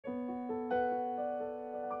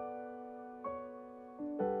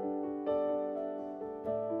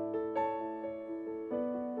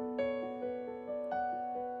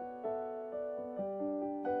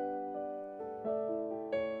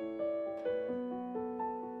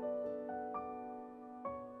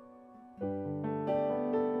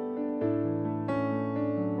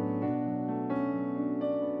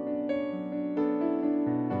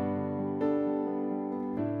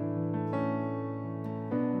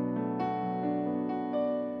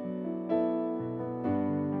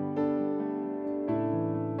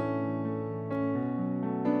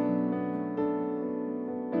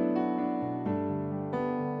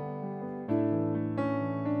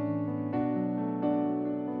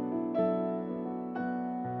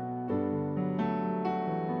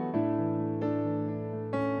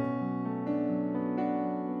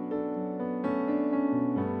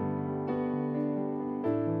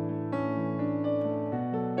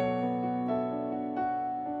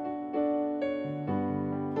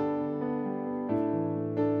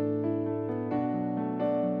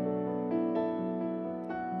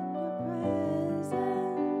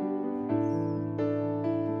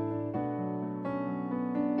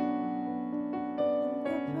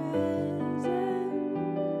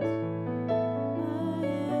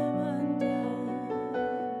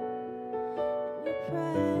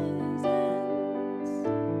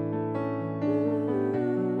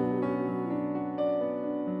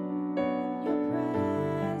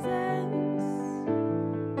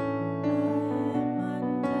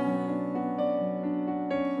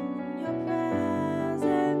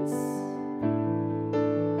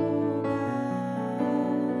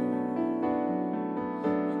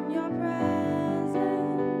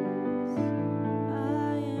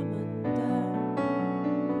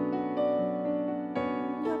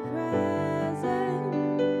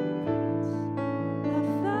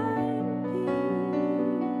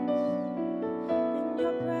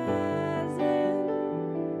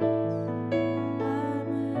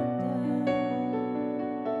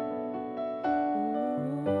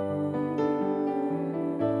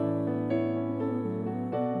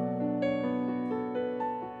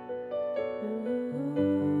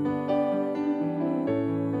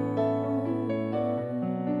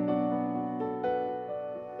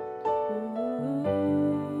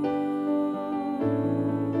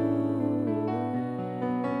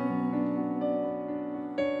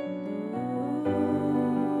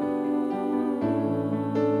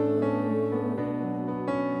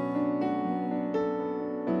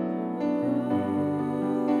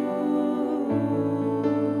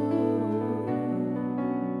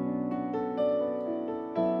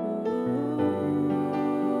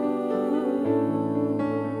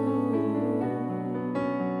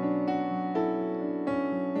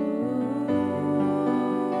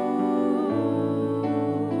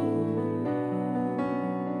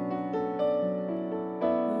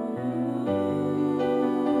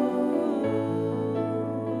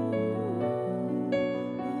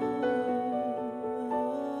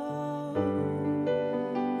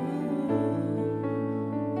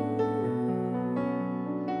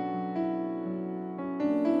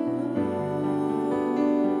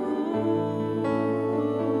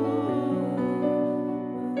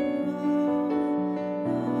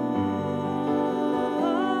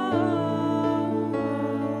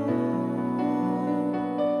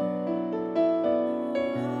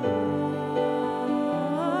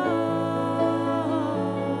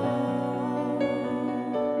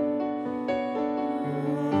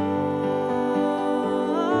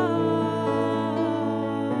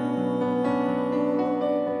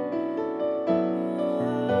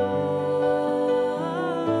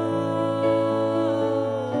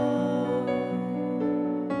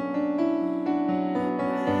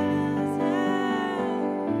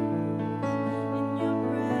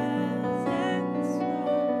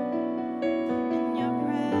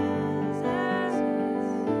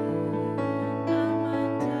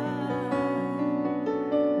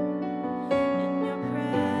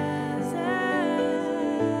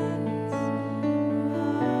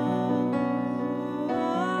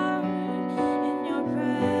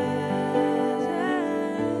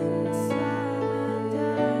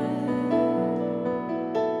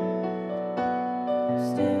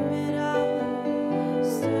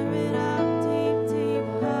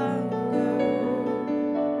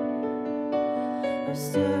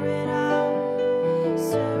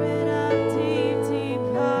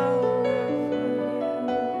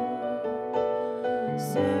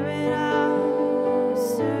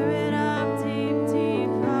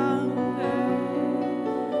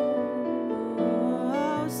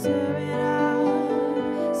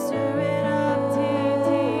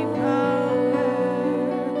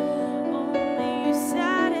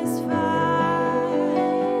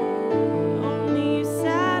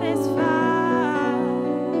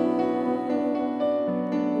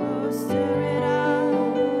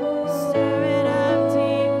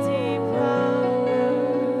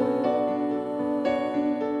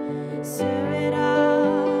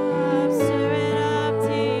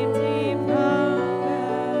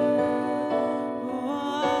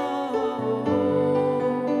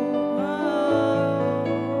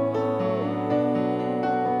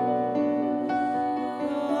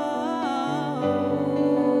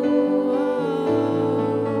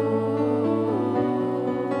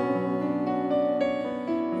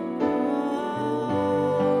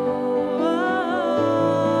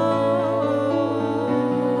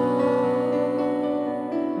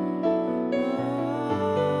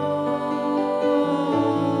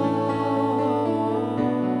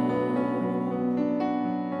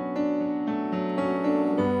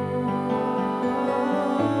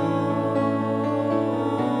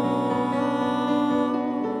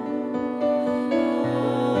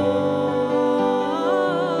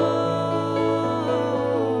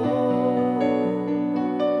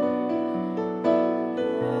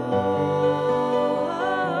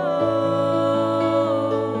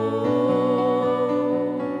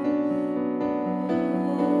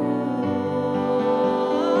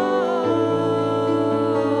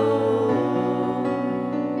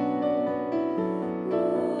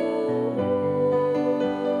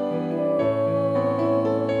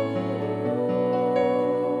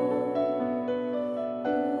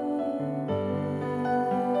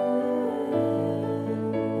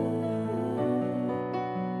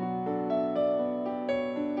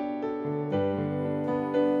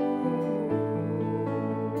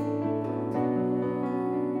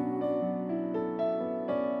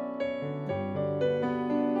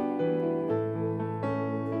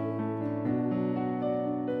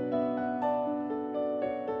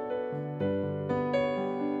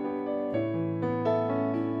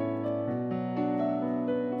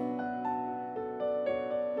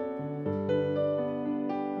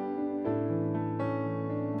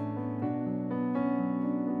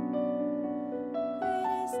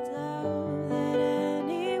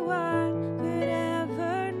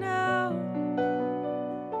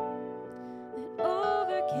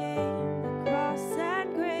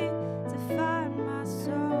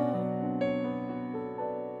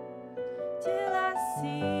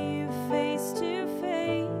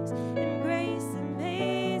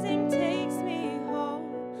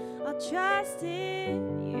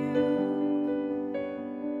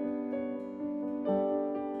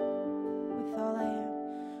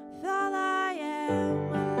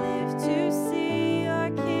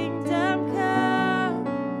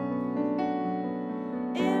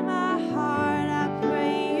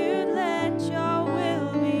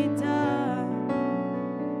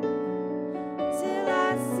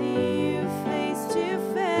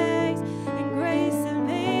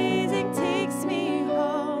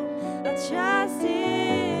Just in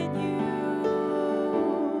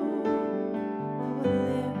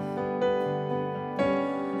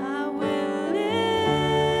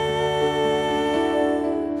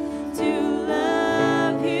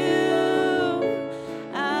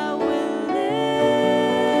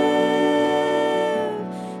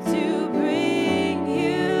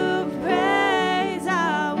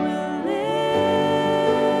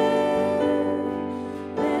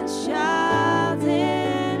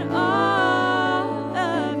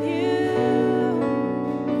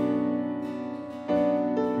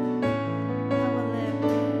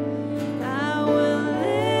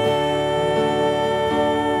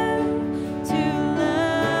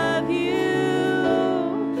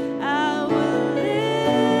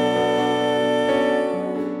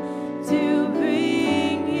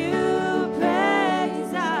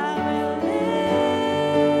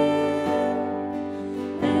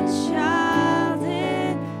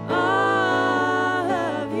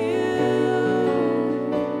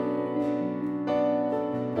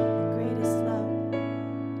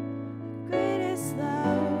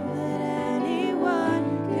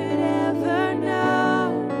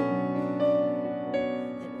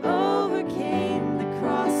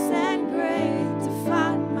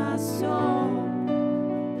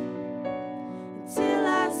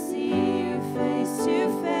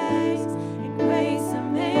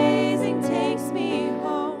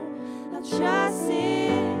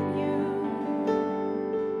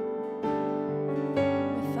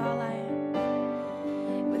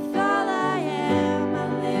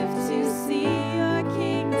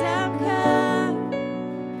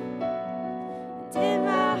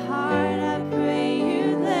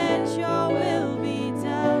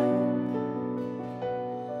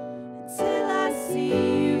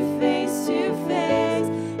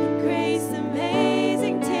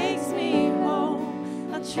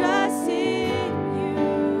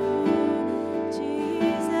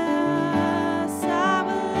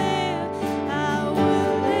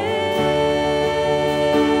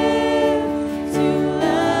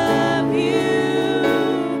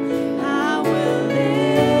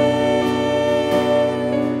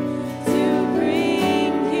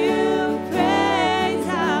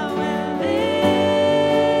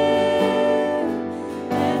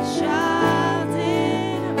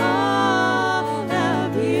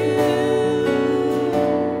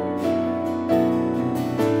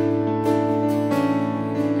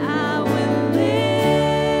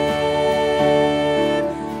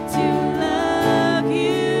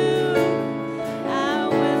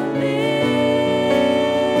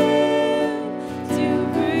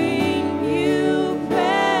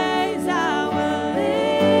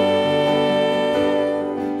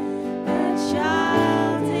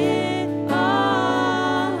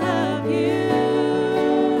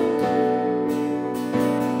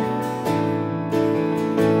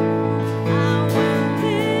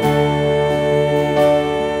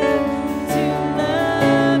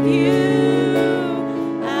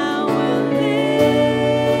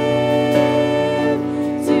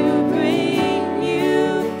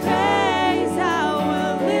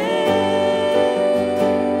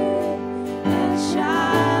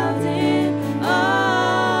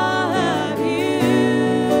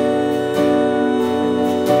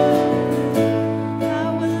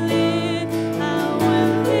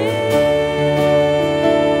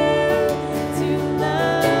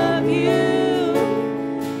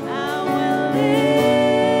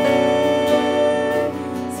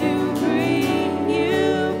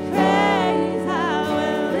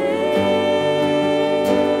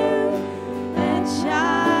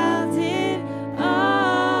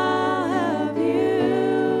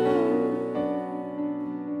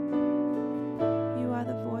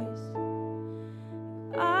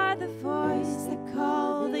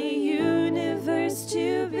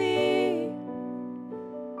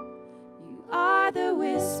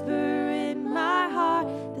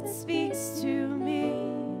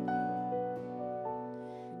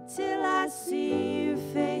see you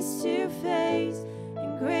face to face,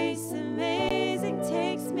 and grace amazing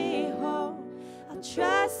takes me home. I'll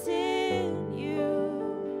trust in you.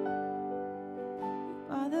 You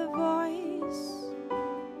are the voice.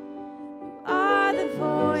 You are the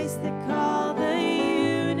voice that called the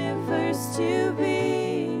universe to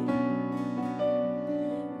be.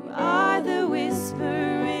 You are the whisper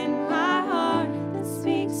in my heart that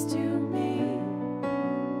speaks to me.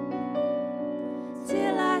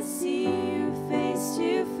 Till I see you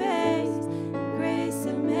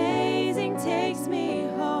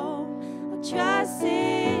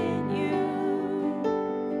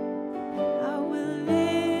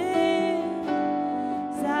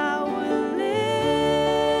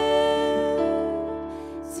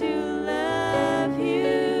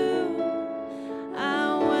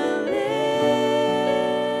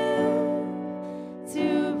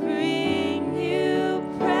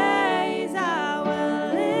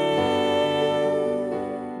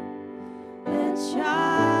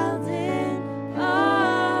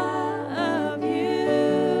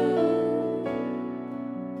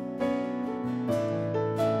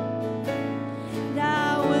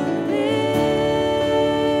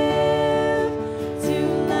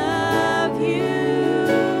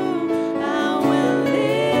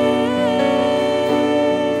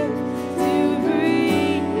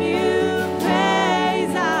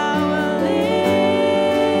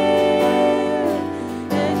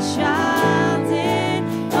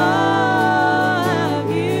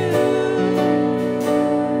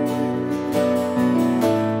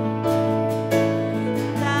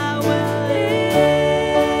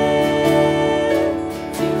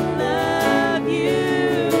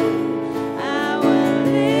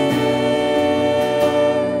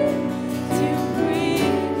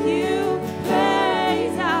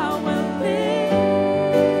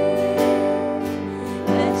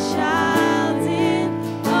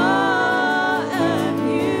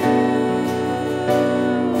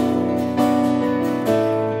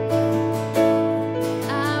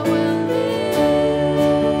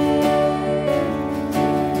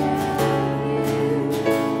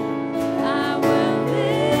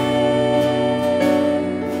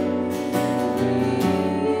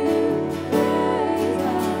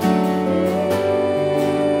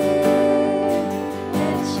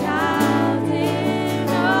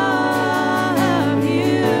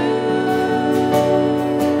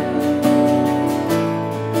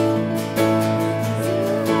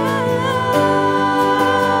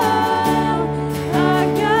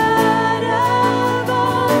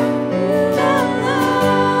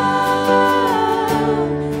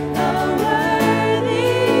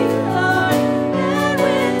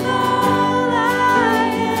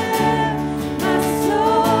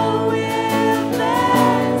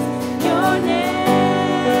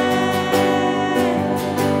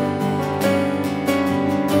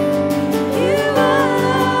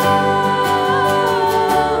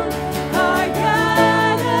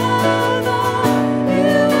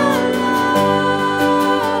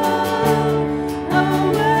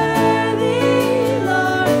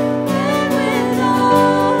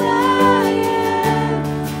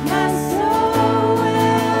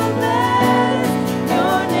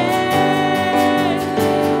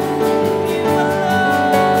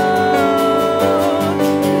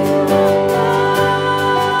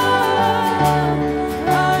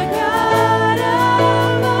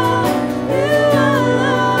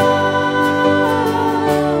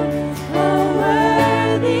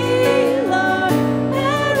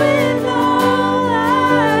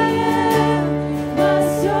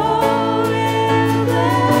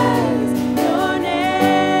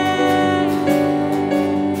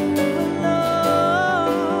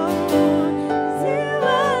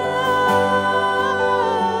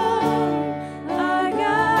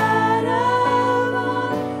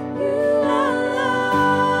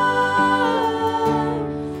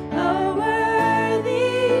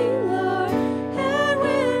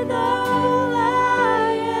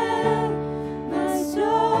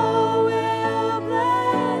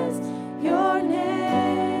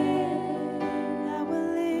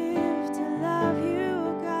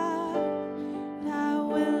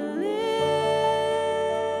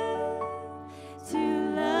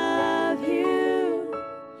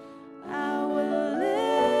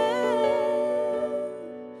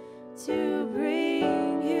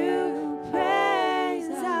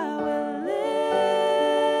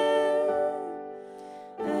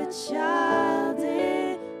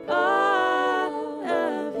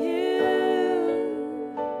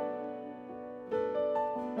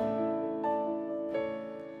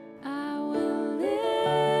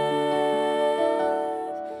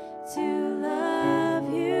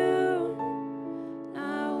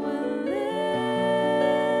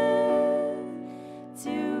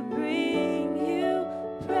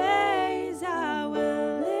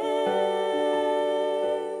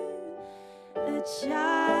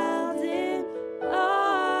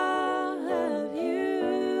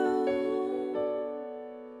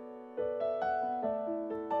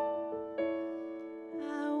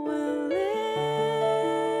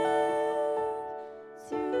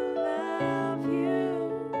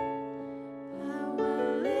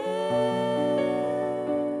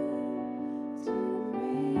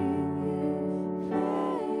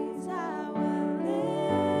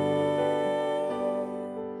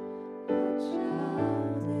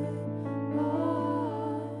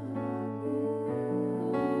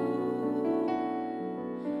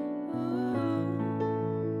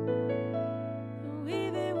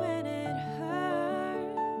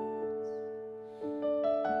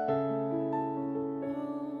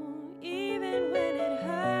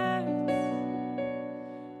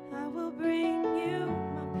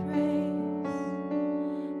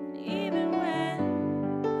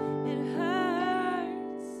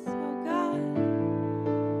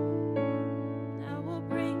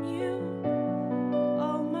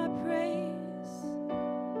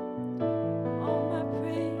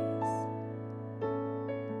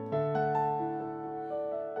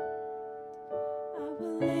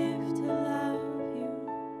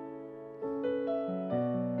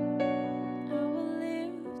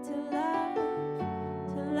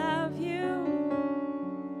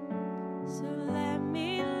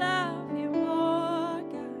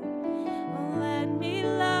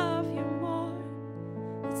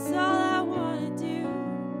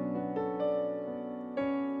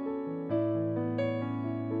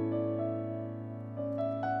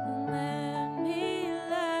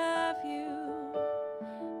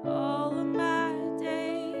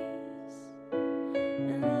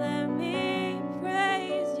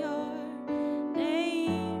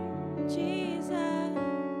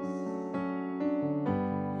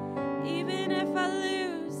even if I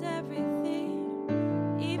lose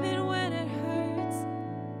everything, even when it hurts,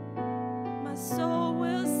 my soul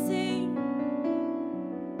will sing.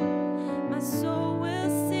 My soul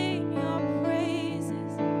will sing your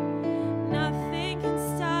praises. Nothing can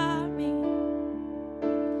stop me.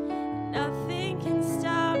 Nothing can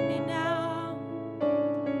stop me now.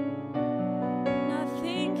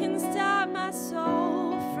 Nothing can stop my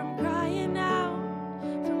soul from crying out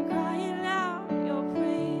your praises.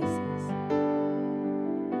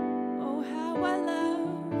 Oh, how I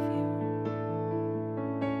love you.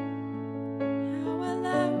 How I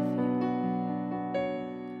love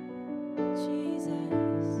you,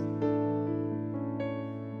 Jesus.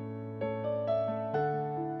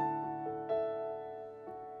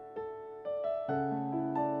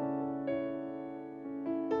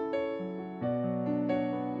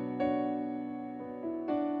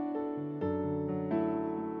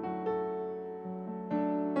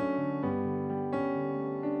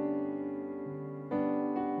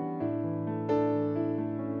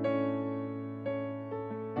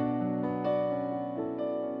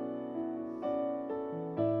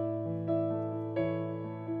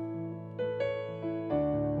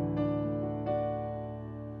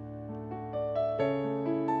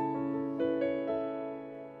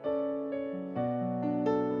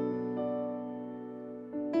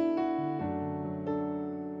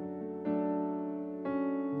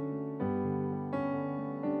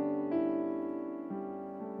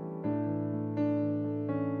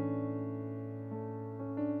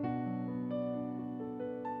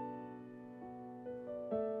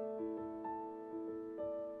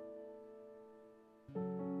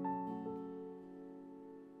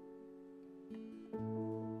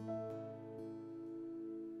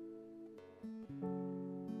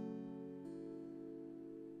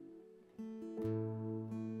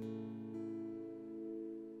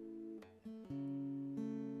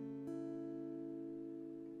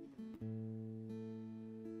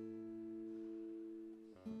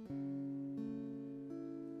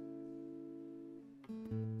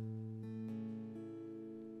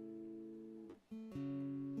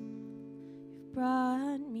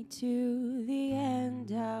 Brought me to the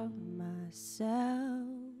end of myself.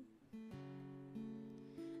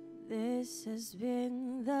 This has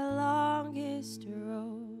been the longest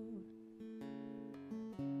road.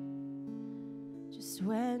 Just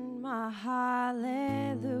when my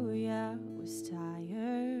hallelujah was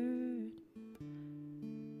tired,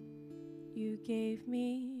 you gave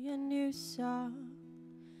me a new song.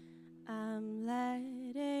 I'm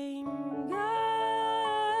letting go.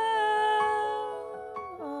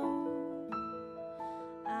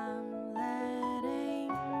 I'm letting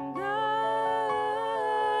go.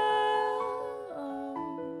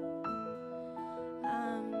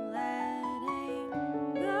 I'm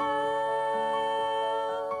letting go.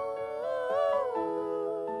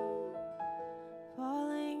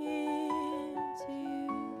 Falling into you.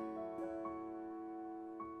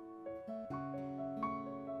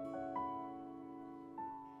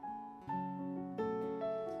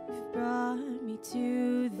 You've brought me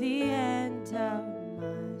to the end of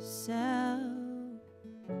myself,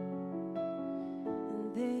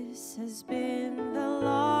 and this has been the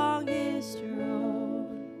longest road.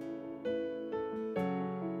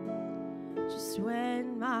 Just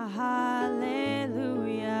when my hallelujah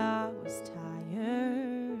was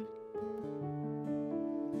tired,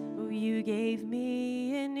 oh, you gave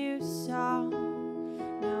me a new song.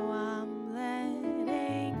 Now I'm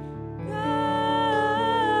letting go.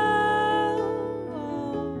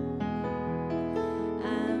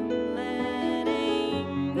 I'm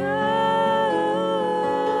letting go.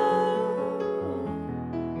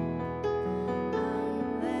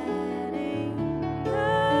 I'm letting go.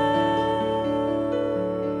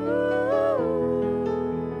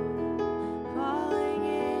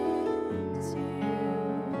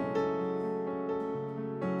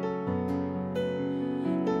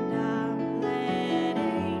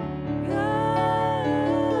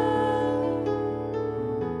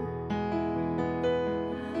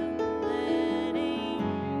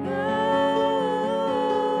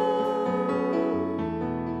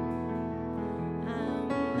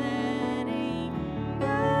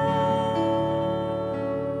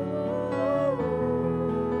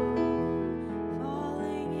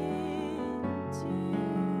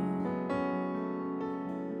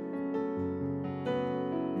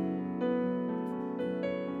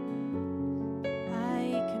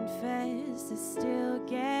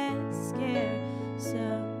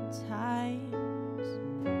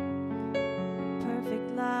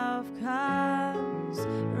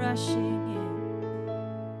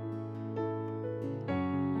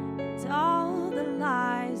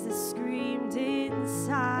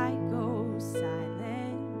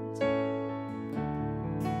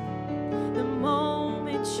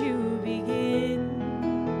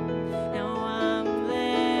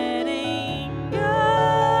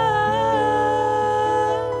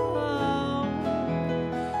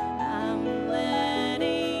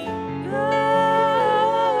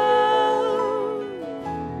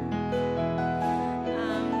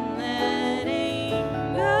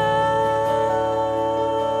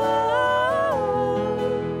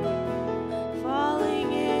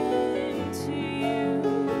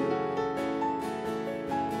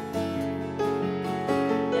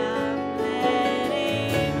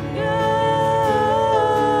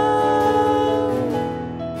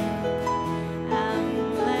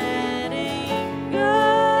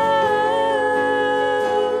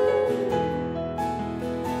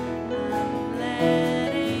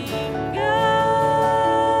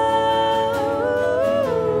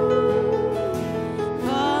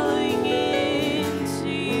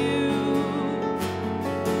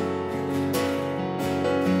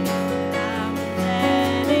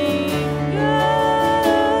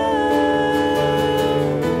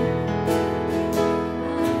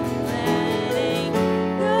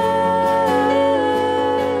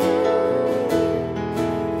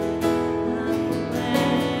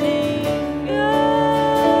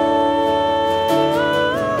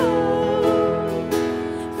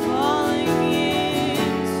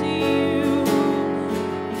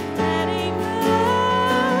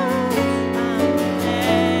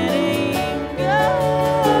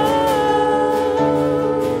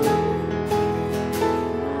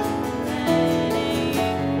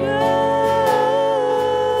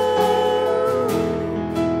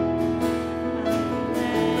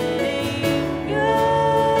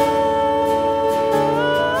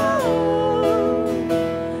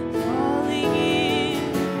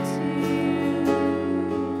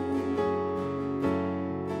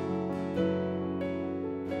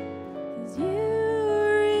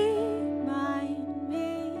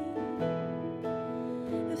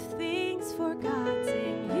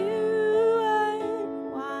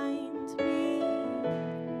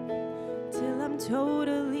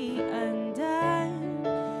 totally undone.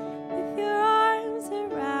 With your arms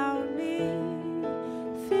around me,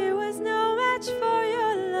 fear was no match for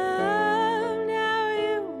your love. Now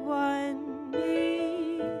you won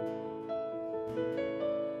me.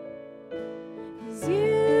 'Cause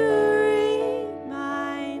you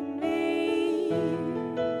remind me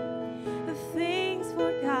of things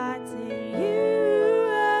forgotten. You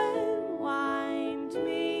unwind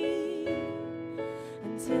me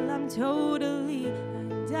until I'm totally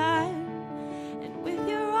undone. And with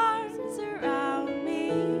your arms around me,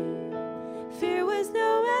 fear was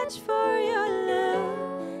no match for your love.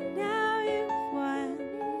 Now you've won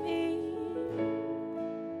me.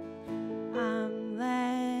 I'm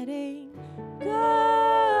letting go.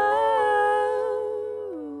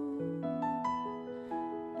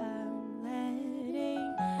 I'm letting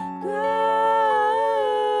go.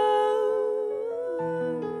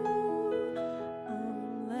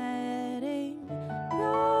 I'm letting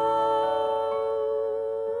go.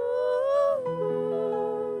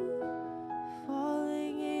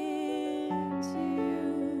 Falling into you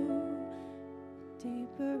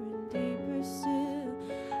deeper and deeper still.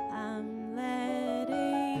 I'm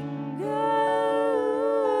letting go.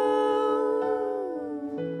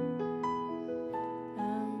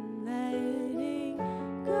 I'm letting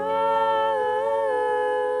go.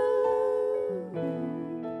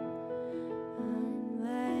 I'm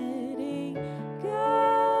letting go.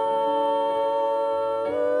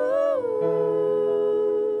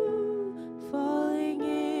 Falling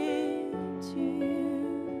into you.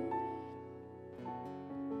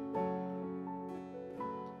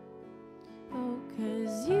 Oh,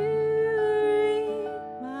 'cause you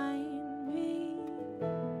remind me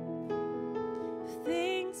of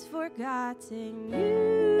things forgotten. You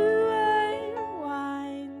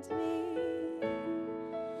unwind me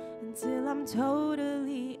until I'm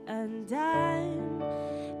totally undone.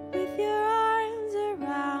 With your arms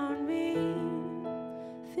around me,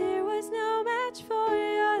 fear was no match for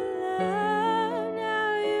your love. Now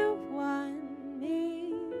you've won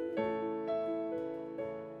me.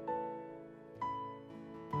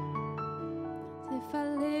 As if I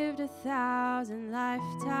lived 1,000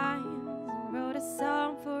 lifetimes and wrote a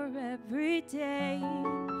song for every day,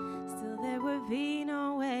 still there would be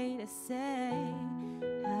no way to say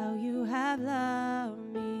how you have loved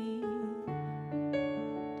me.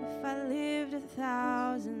 If I lived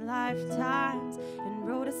 1,000 lifetimes and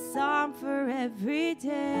wrote a song for every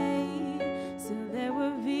day, still there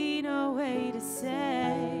would be no way to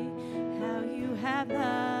say how you have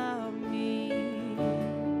loved me.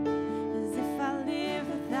 As if I lived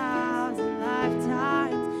 1,000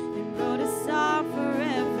 lifetimes and wrote a song for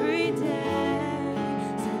every day,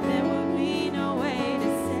 so there would be no way to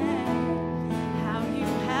say how you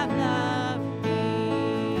have loved me.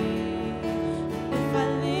 If I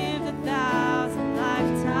lived 1,000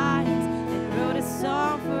 lifetimes and wrote a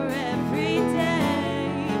song for every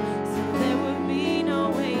day, so there would be no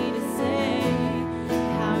way to say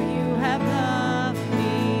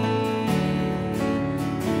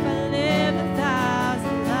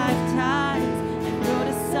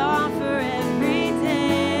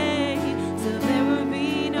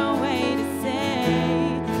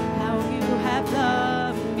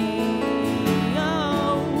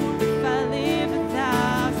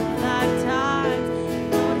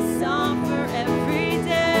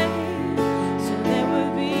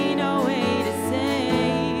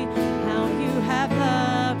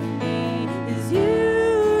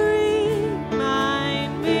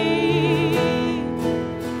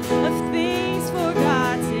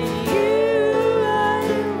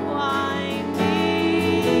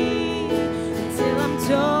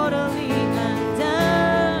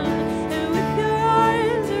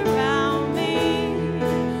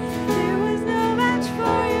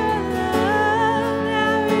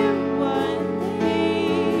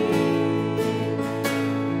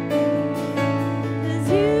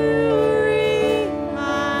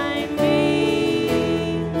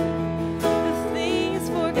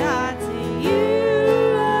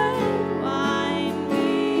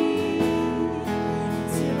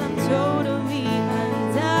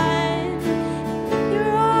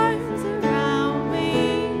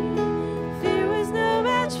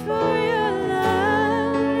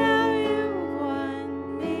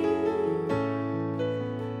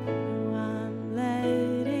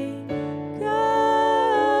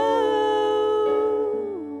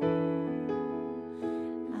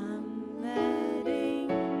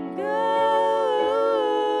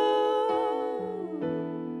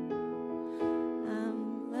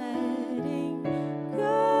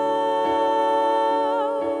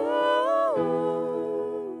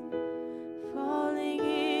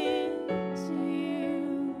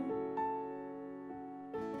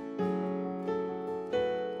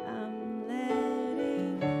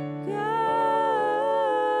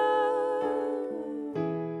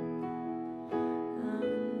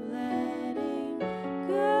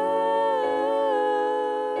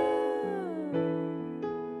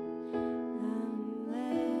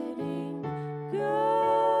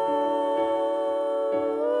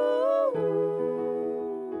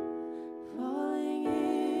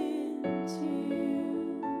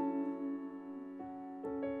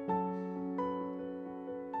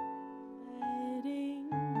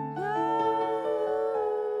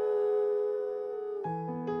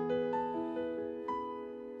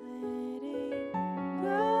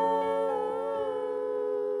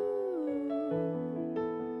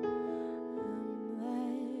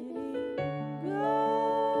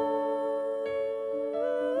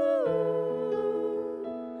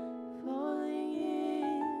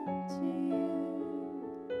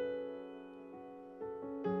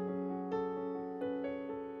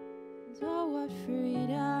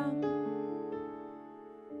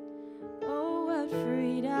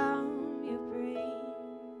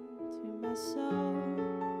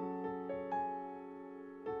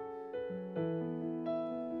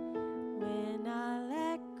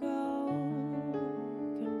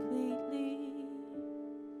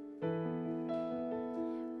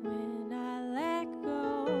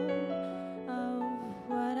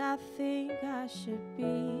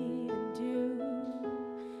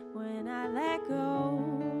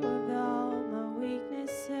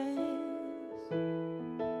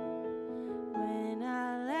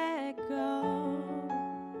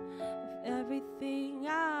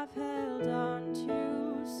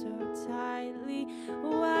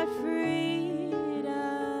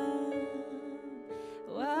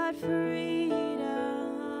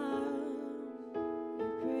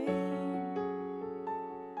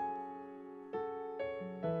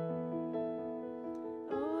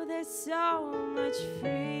much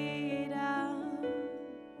freedom,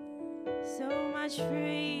 so much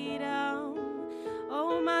freedom.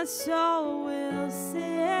 Oh, my soul will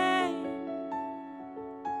sing.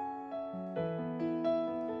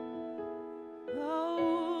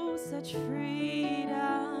 Oh, such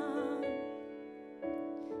freedom,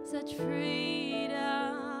 such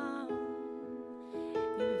freedom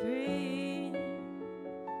you bring.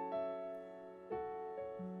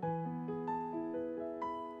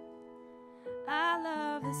 I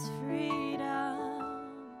love this freedom,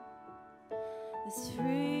 this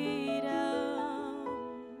freedom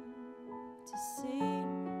to sing.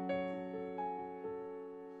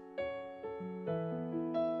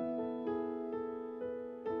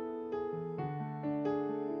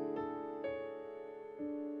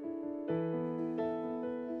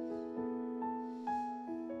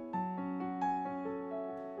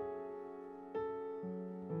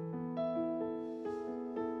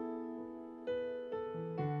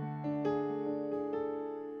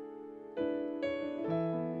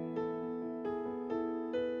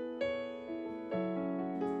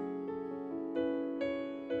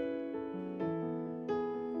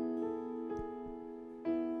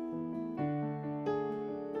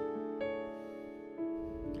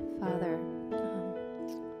 Father,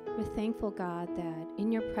 we're thankful, God, that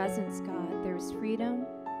in your presence, God, there's freedom,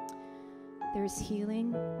 there's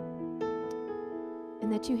healing,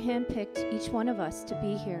 and that you handpicked each one of us to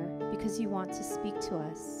be here because you want to speak to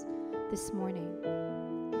us this morning.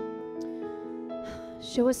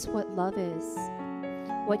 Show us what love is,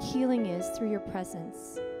 what healing is through your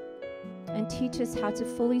presence, and teach us how to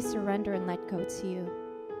fully surrender and let go to you.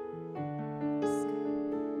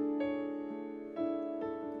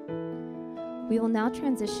 We will now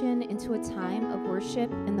transition into a time of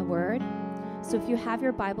worship in the Word. So if you have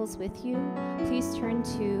your Bibles with you, please turn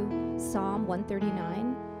to Psalm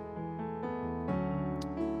 139.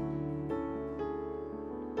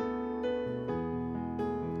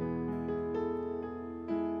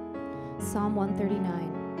 Psalm 139.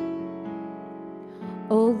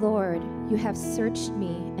 O Lord, you have searched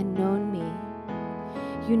me and known me.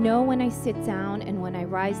 You know when I sit down and when I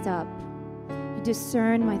rise up. You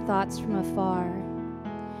discern my thoughts from afar.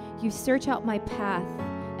 You search out my path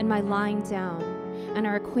and my lying down, and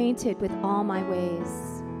are acquainted with all my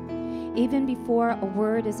ways. Even before a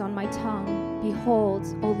word is on my tongue, behold,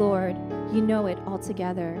 O Lord, you know it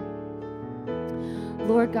altogether.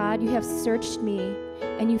 Lord God, you have searched me,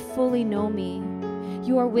 and you fully know me.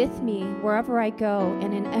 You are with me wherever I go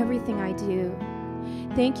and in everything I do.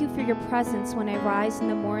 Thank you for your presence when I rise in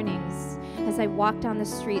the mornings, as I walk down the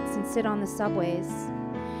streets and sit on the subways.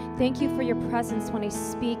 Thank you for your presence when I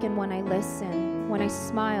speak and when I listen, when I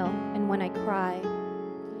smile and when I cry.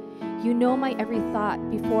 You know my every thought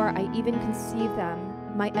before I even conceive them,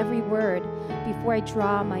 my every word before I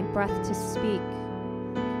draw my breath to speak.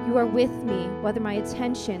 You are with me whether my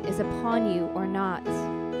attention is upon you or not.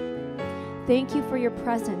 Thank you for your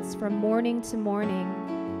presence from morning to morning.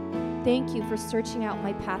 Thank you for searching out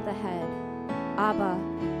my path ahead. Abba,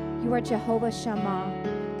 you are Jehovah Shammah,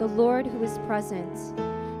 the Lord who is present.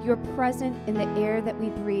 You are present in the air that we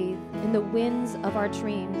breathe, in the winds of our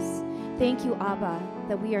dreams. Thank you, Abba,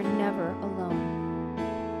 that we are never alone.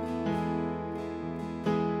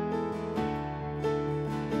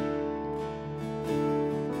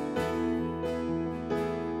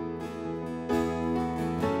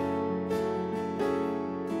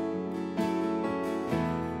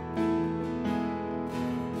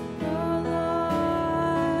 Oh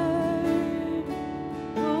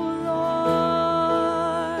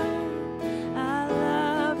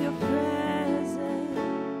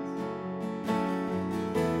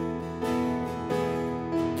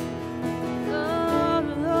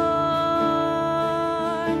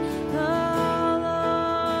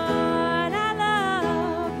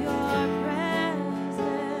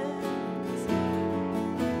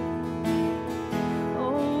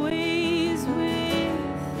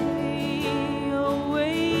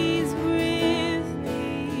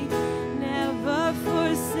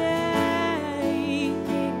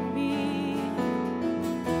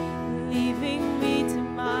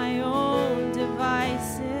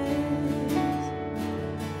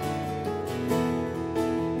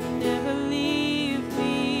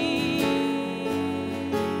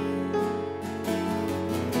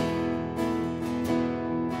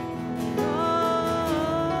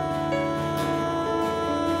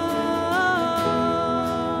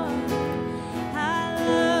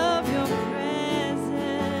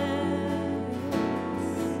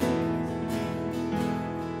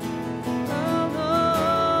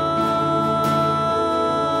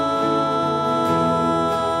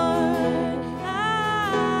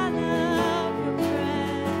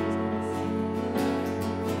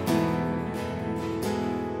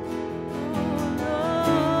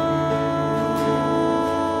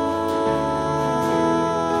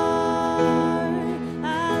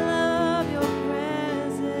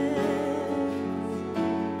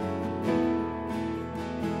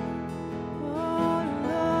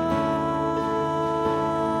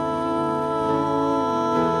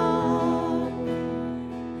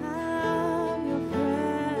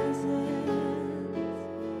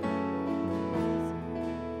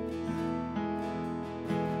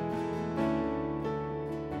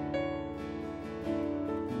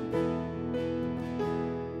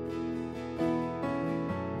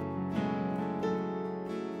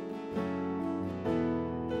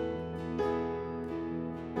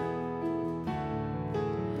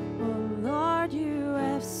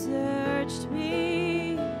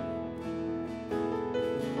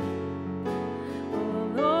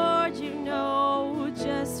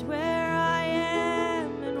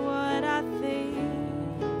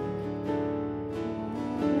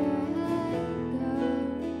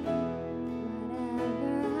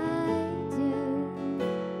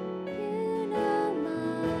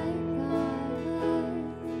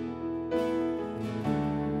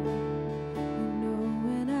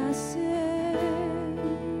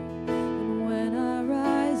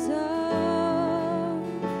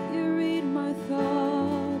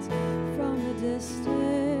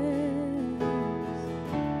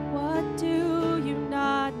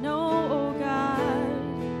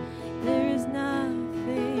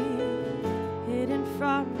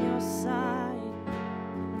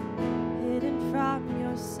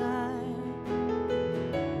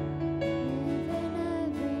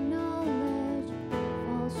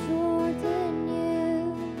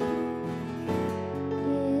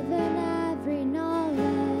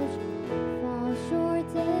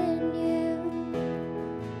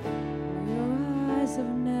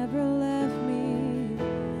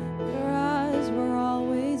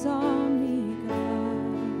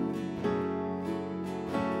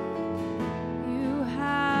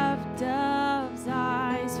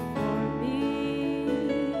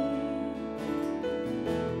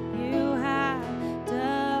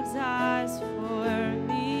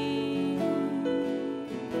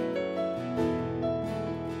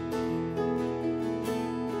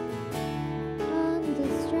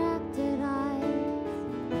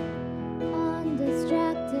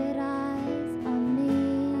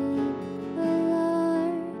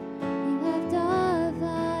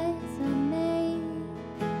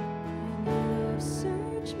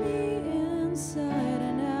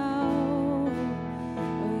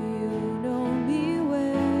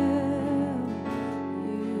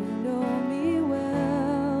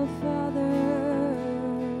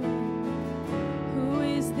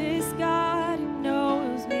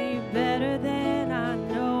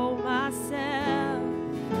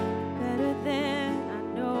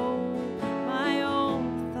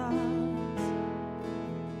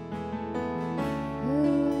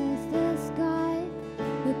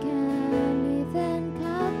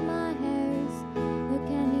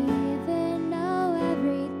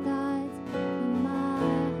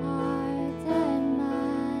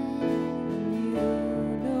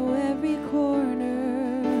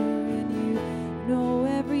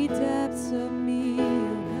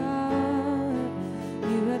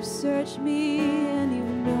searched me and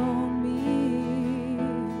you've known me.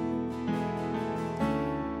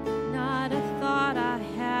 Not a thought I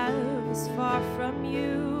have is far from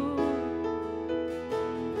you.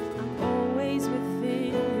 I'm always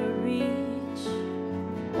within your reach,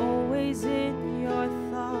 always in your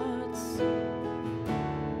thoughts.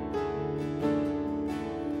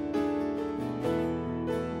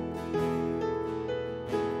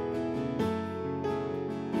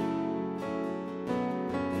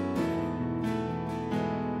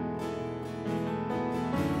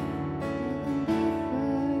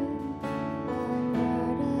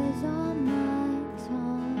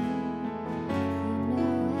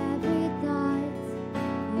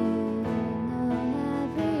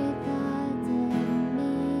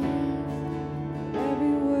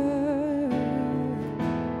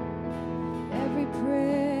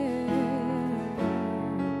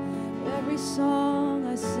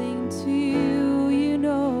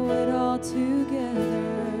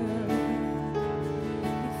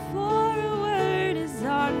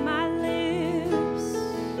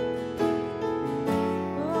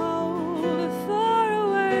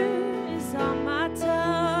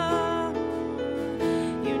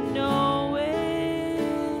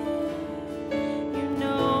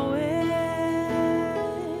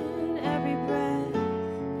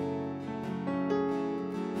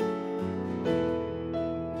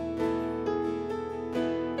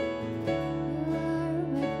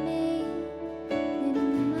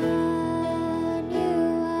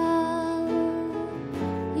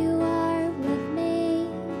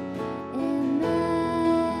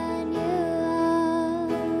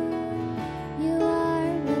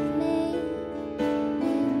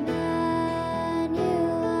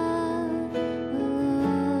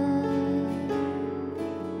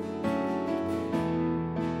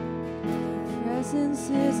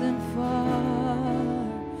 Isn't far,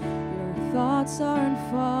 your thoughts aren't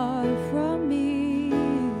far from me.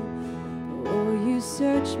 Oh, you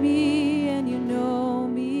search me and you know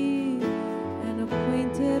me, and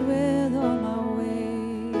acquainted with all my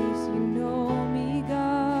ways. You know me,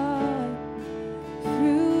 God,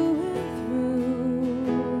 through and through.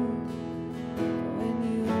 When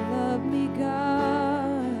you love me,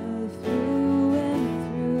 God, through and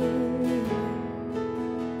through.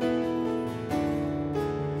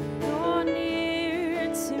 You're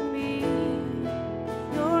near to me,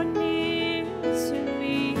 you're near to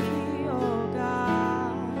me, oh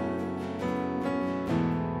God.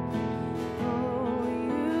 Oh,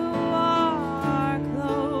 you are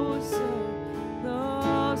closer,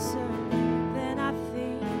 closer than I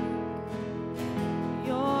think.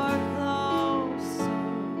 You're closer,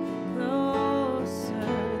 closer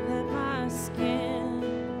than my skin.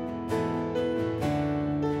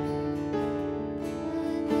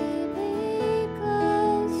 Let me be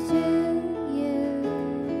close to you.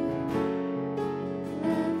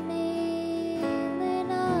 Let me lean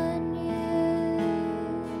on you.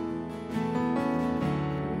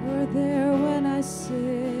 You're there when I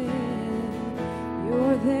sit.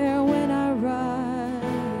 You're there when I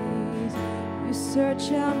rise. You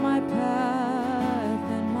search out my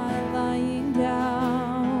path and my lying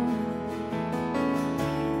down.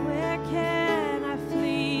 Where can I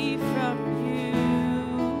flee from you?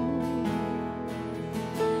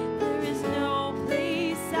 There is no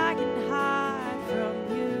place I can hide from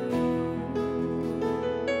you.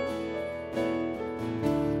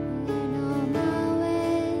 In all my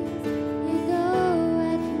ways, you go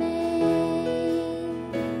with me.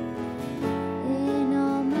 In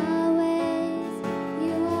all my ways,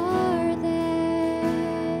 you are there.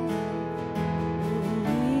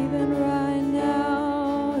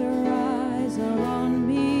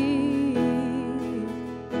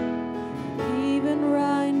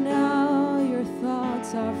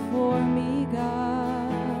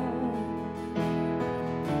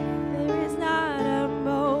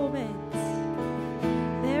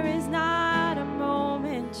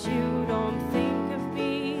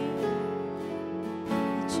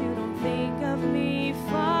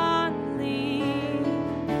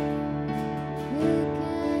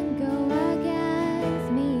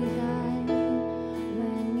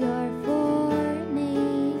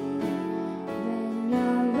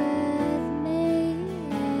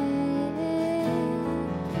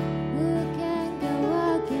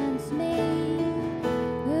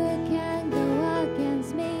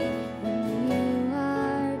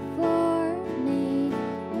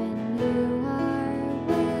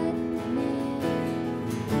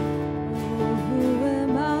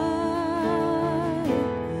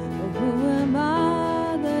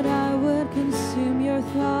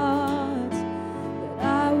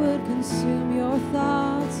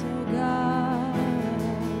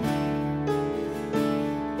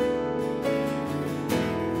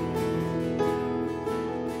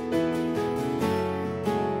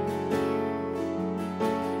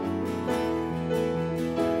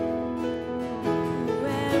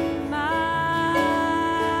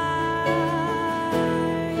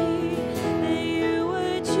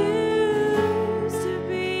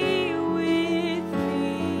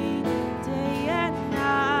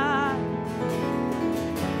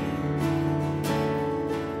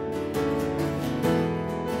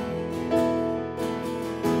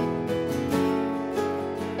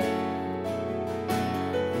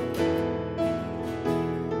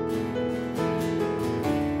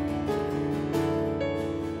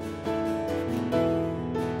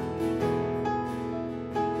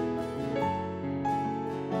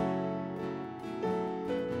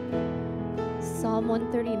 Psalm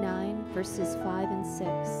 139, verses 5 and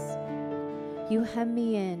 6. You hem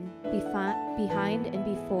me in, behind and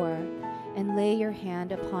before, and lay your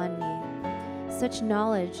hand upon me. Such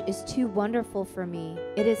knowledge is too wonderful for me.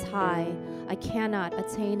 It is high. I cannot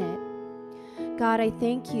attain it. God, I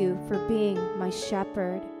thank you for being my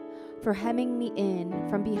shepherd, for hemming me in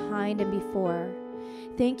from behind and before.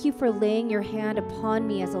 Thank you for laying your hand upon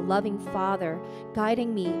me as a loving father,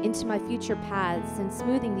 guiding me into my future paths and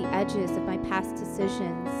smoothing the edges of my past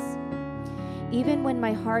decisions. Even when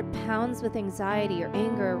my heart pounds with anxiety or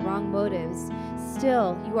anger or wrong motives,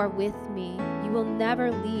 still you are with me. You will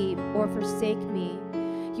never leave or forsake me.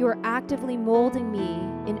 You are actively molding me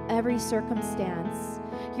in every circumstance.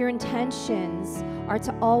 Your intentions are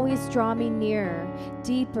to always draw me nearer,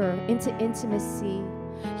 deeper into intimacy.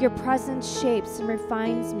 Your presence shapes and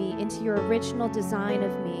refines me into your original design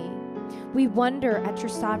of me. We wonder at your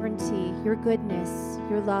sovereignty, your goodness,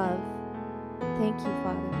 your love. Thank you,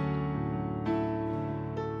 Father.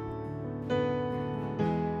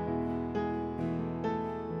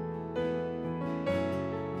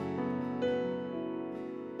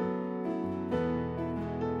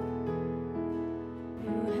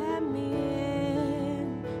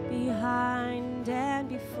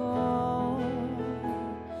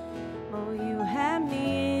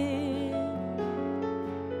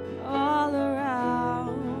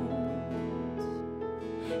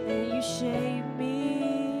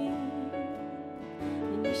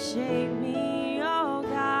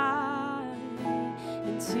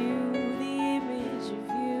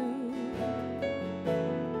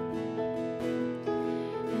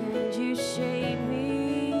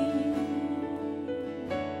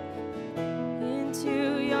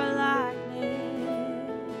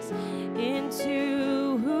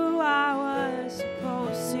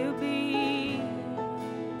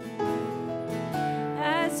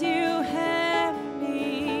 As you hem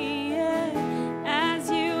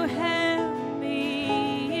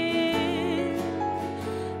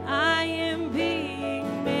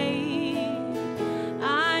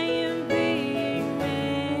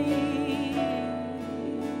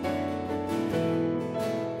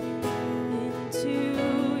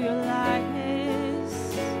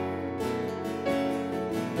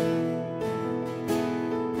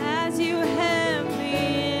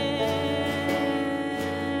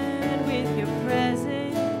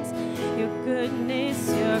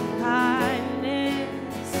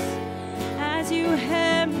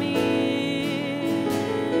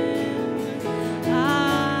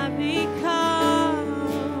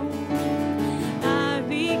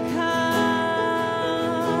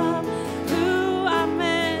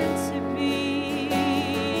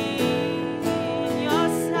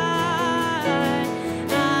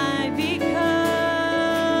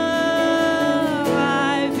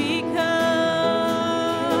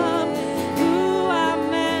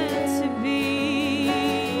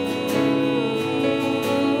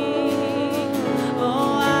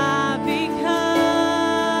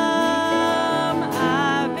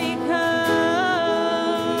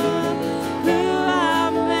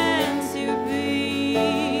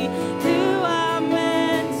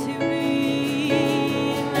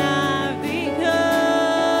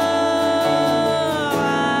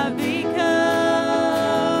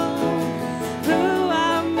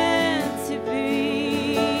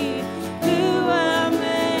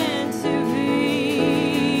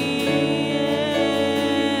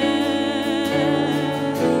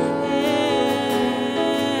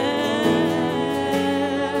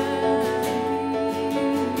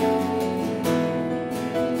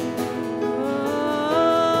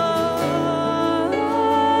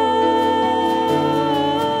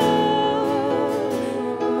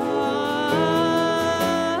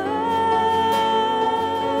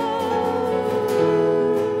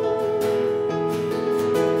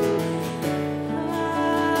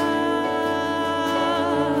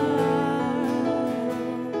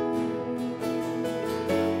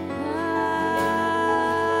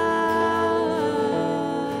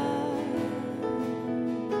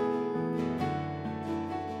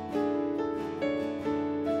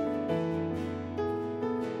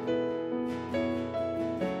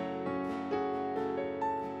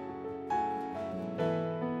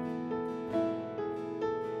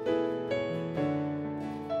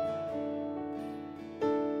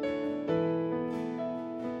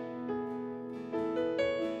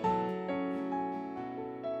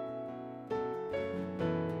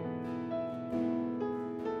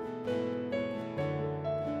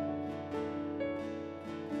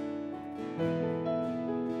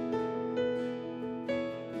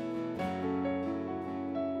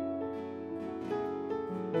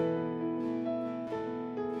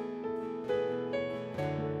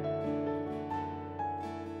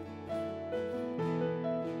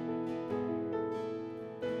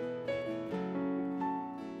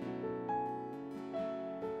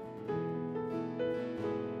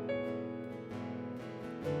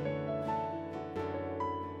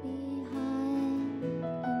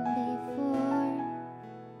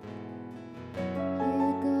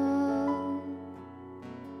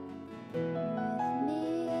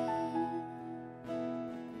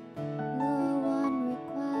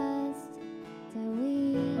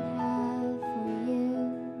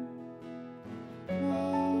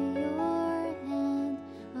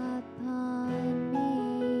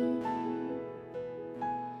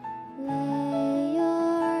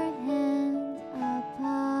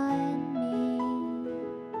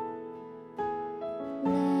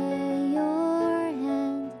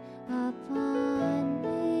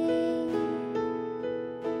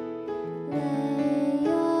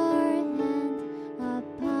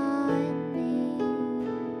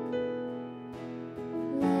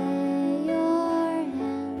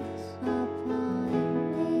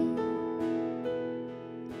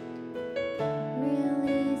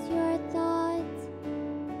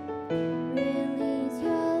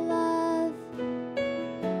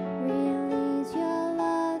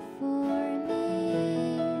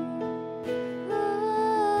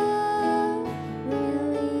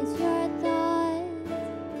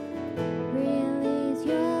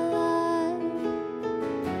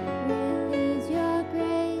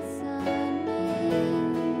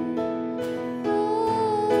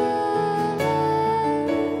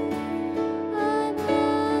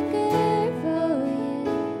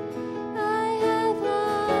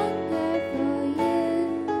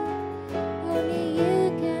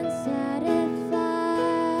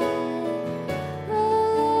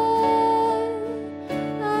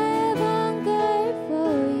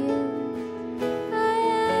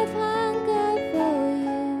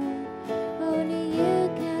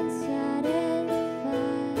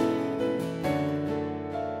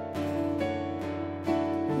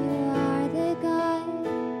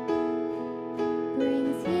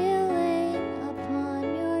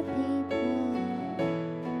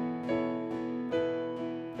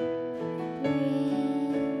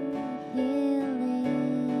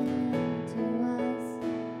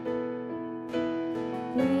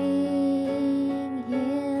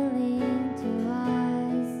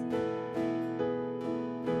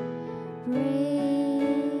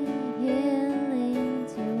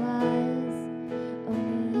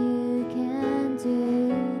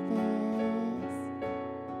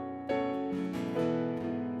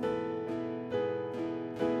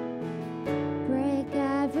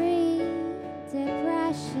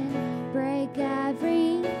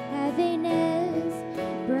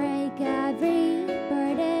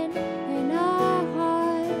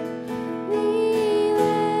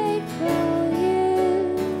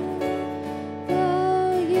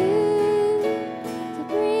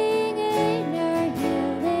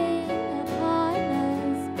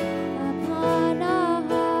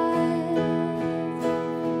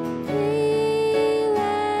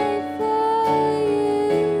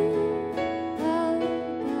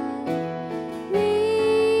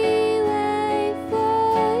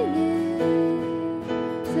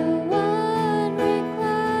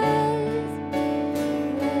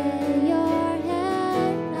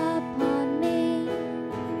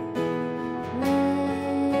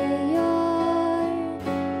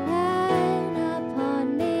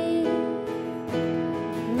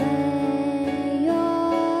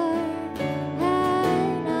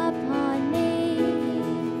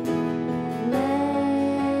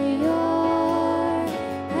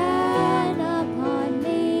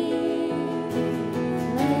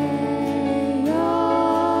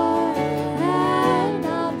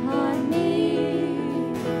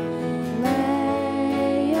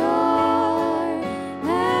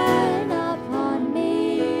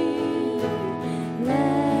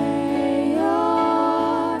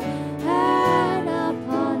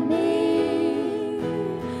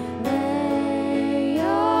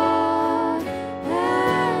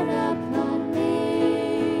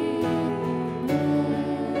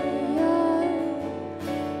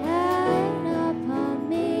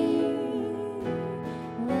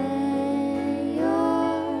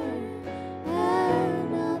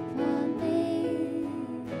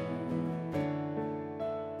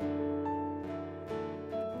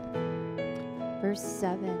Verse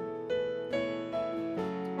 7.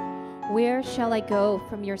 Where shall I go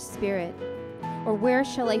from your spirit? Or where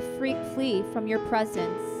shall I flee from your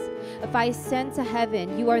presence? If I ascend to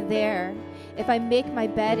heaven, you are there. If I make my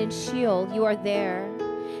bed in Sheol, you are there.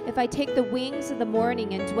 If I take the wings of the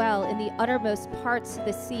morning and dwell in the uttermost parts of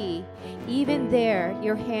the sea, even there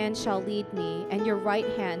your hand shall lead me, and your right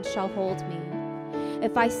hand shall hold me.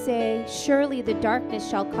 If I say, surely the darkness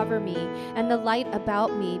shall cover me, and the light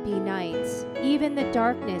about me be night, even the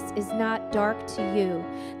darkness is not dark to you.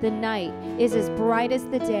 The night is as bright as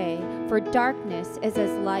the day, for darkness is as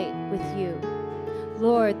light with you.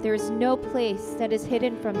 Lord, there is no place that is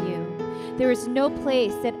hidden from you. There is no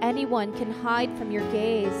place that anyone can hide from your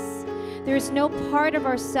gaze. There is no part of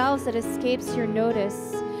ourselves that escapes your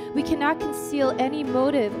notice. We cannot conceal any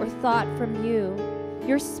motive or thought from you.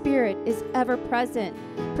 Your spirit is ever present,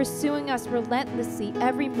 pursuing us relentlessly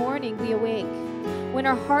every morning we awake. When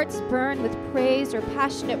our hearts burn with praise or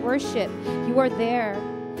passionate worship, you are there.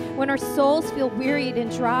 When our souls feel wearied and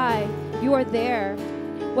dry, you are there.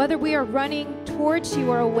 Whether we are running towards you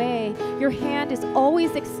or away, your hand is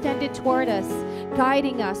always extended toward us,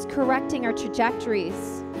 guiding us, correcting our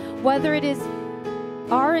trajectories. Whether it is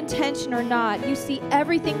our intention or not, you see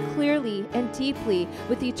everything clearly and deeply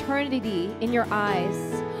with eternity in your eyes.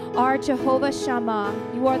 Our Jehovah Shammah,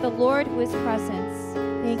 you are the Lord who is present.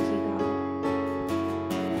 Thank you, God.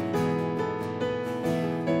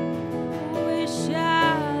 Where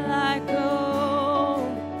shall I go?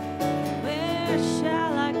 Where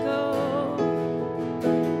shall I go?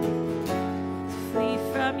 To flee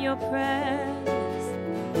from your presence,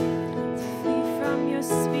 to flee from your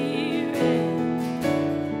spirit.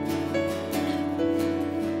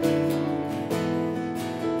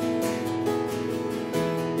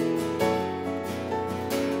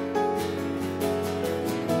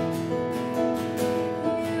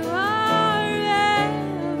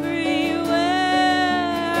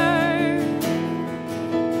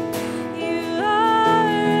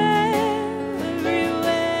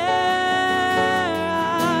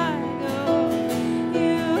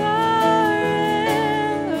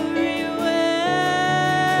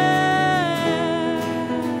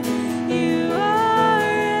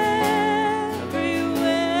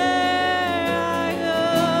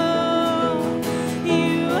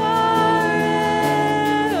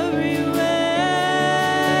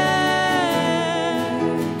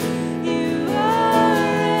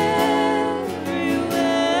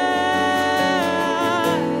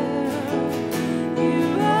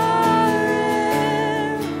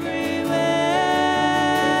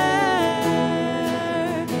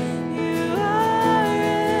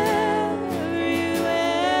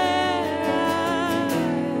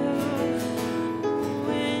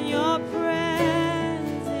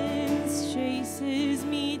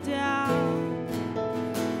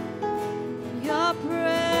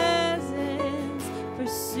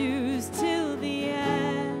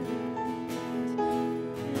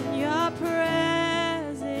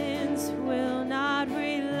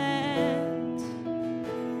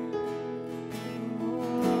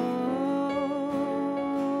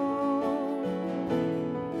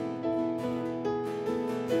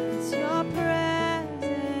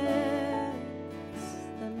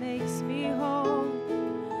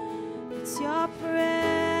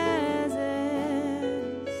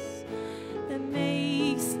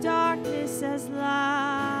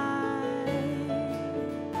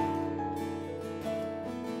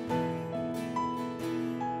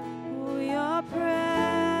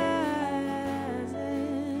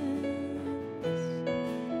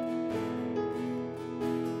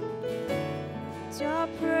 Your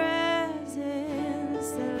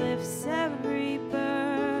presence that lifts every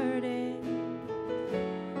burden,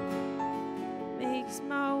 makes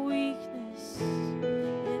my weakness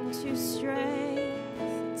into strength.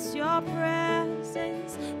 It's your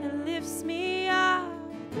presence that lifts me up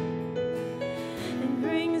and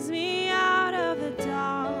brings me out of the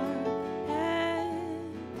darkness.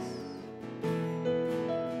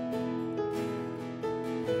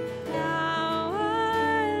 How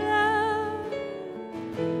I love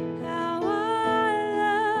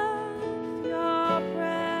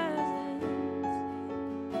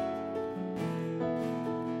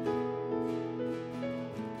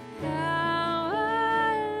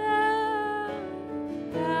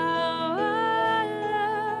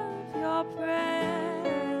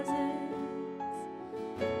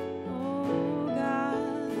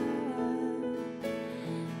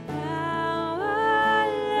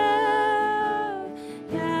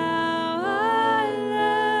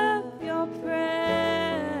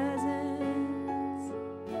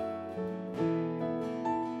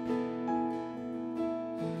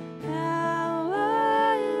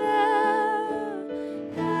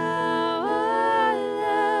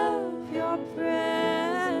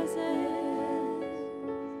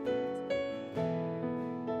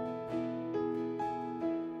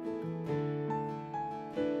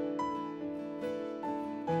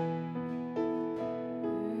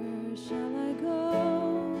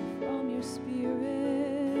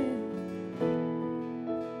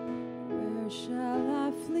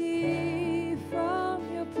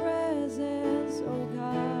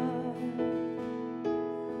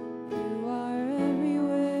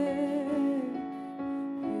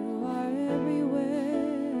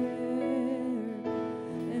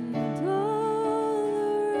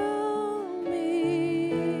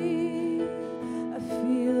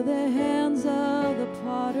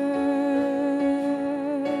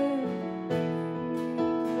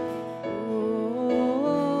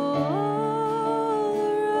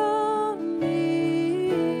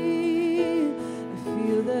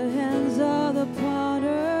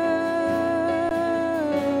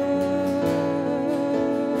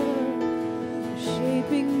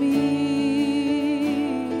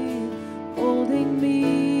holding me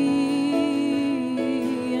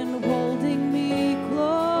and holding me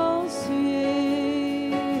close to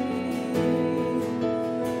you.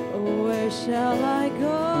 Oh, where shall I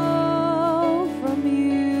go from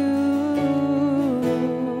you?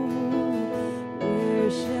 Where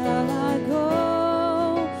shall I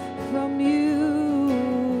go from you?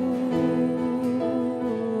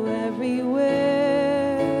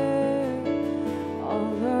 Everywhere,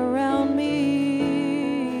 all around me,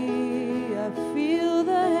 I feel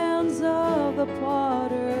the hands of the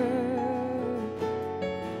potter.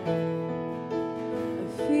 I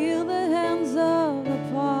feel the hands of the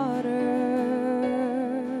potter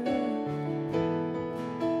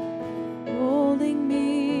holding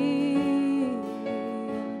me and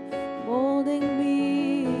molding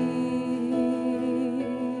me.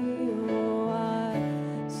 Oh, I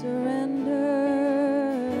surrender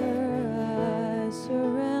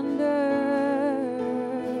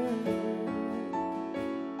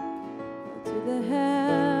to the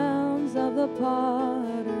hands of the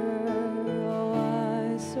potter. Oh,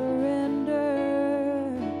 I surrender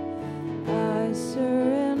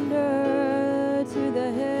to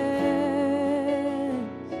the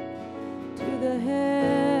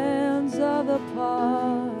hands of the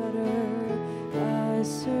potter. I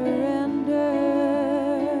surrender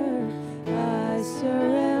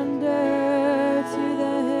to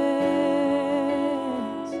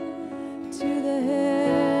the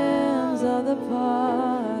hands of the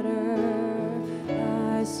potter.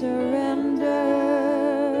 I surrender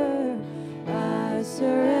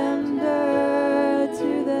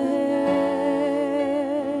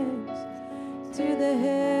to the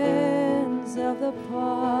hands of the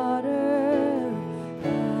potter.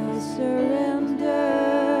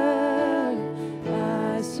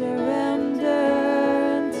 I surrender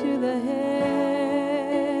to the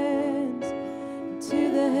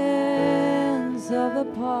hands of the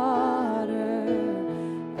potter.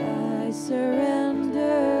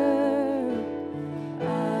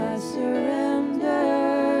 I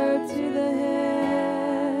surrender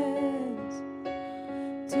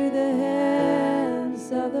to the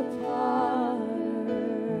hands of the potter.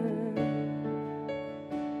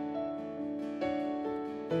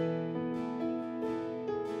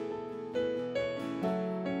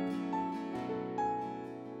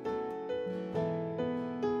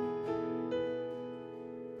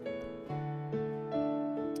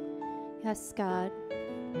 Yes, God.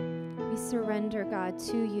 We surrender, God,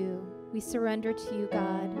 to you. We surrender to you,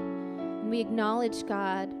 God. And we acknowledge,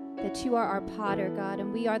 God, that you are our potter, God,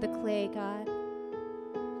 and we are the clay, God.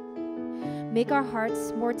 Make our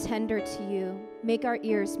hearts more tender to you. Make our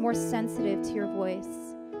ears more sensitive to your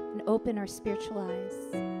voice, and open our spiritual eyes.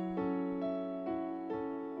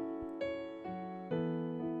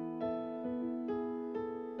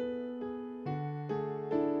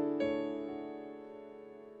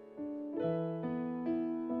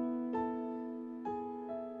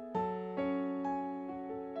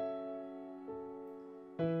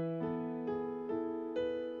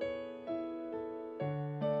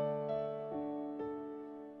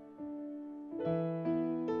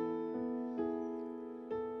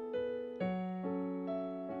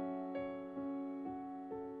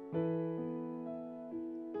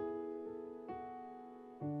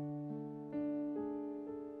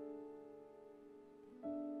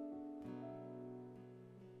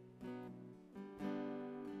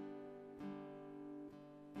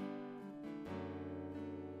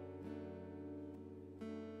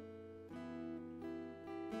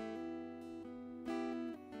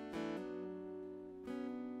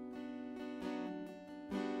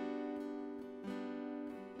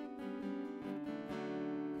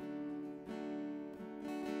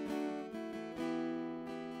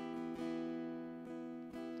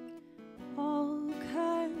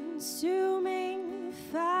 Consuming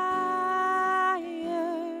fire,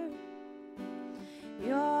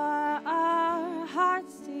 you're our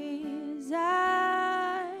heart's desire,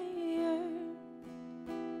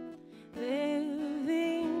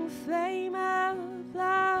 living flame of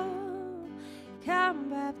love. Come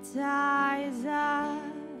baptize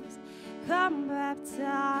us, come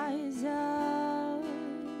baptize us.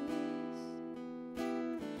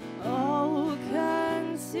 Oh,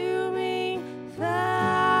 consuming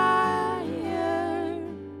fire,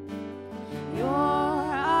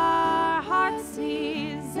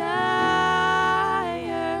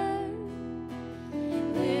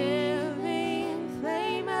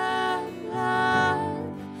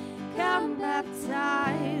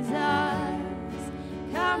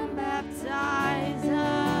 baptize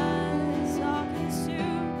us, all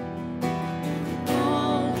consume.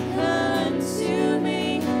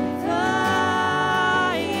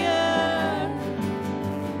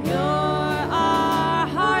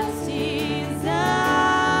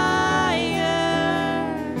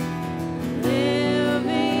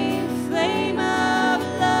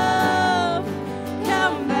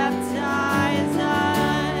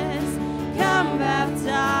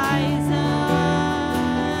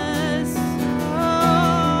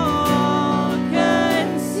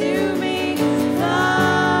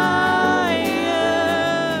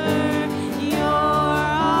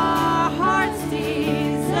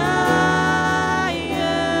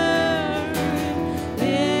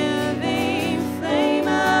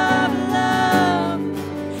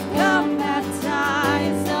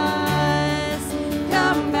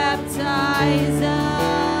 baptize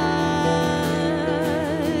us.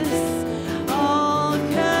 All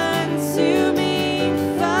consuming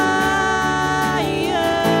fire,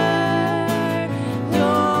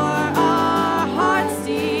 you're our heart's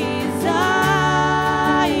desire.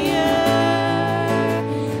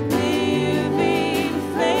 Living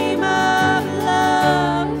flame of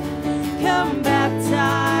love, come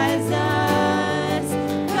baptize us,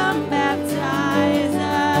 come baptize us.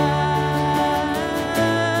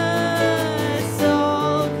 So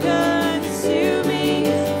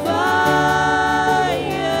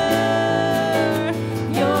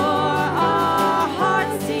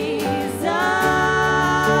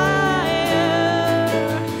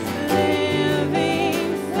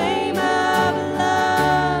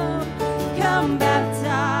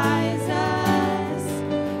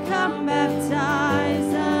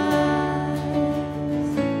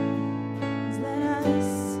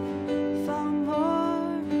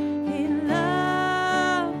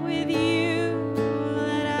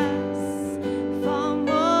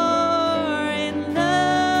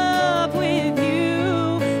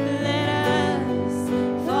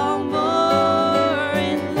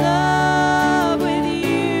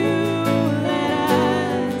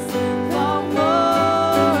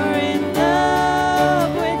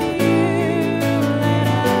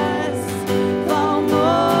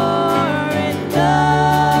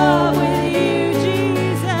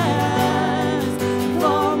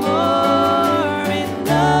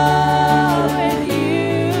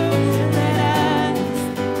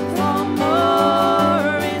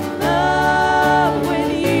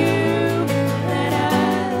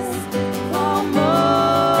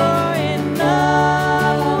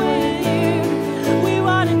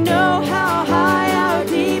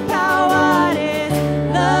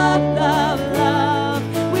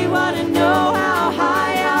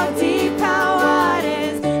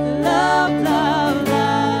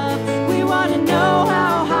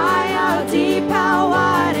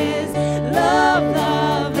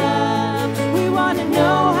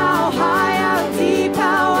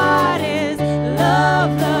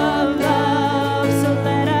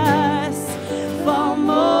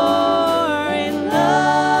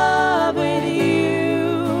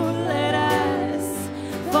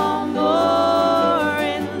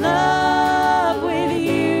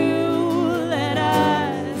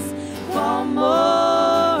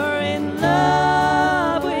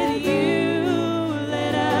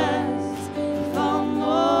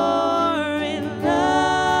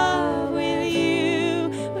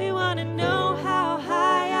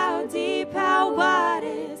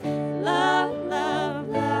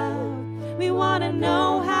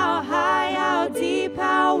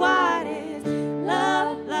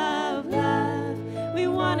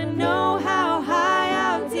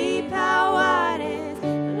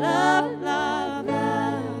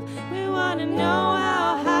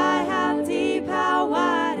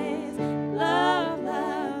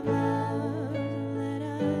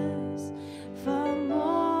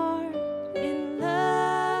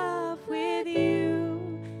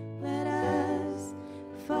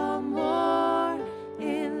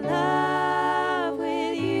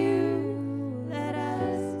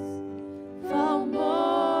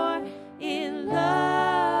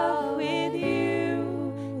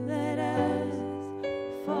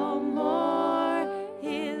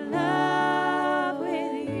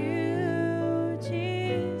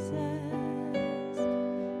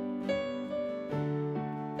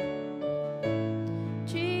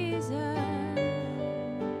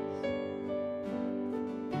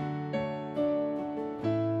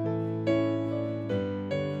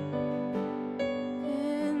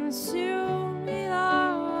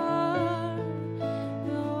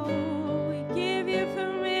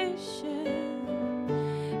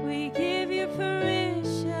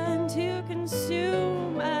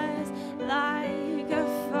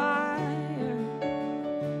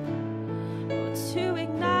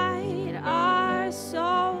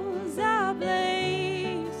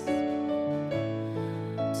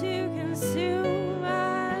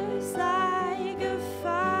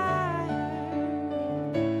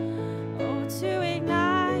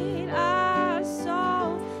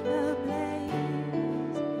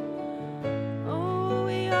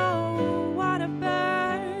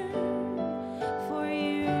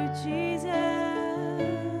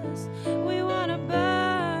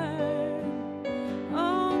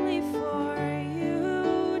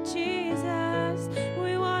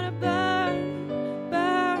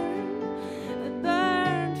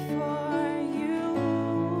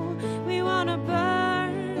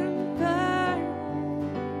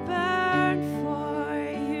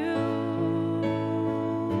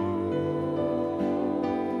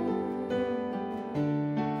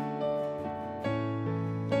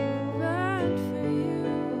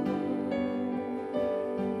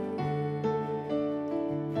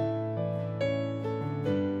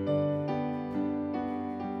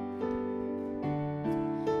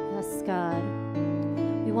Yes, God.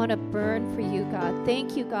 We want to burn for you, God.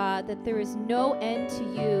 Thank you, God, that there is no end to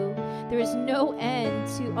you. There is no end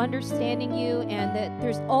to understanding you, and that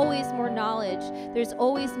there's always more knowledge. There's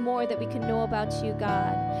always more that we can know about you,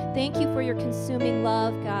 God. Thank you for your consuming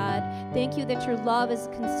love, God. Thank you that your love is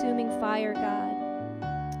consuming fire, God.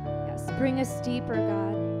 Yes, bring us deeper,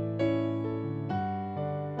 God.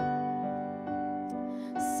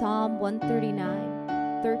 Psalm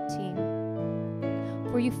 139:13.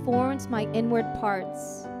 For you formed my inward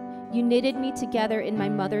parts. You knitted me together in my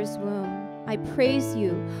mother's womb. I praise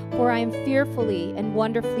you, for I am fearfully and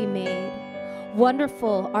wonderfully made.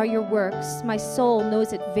 Wonderful are your works. My soul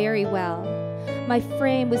knows it very well. My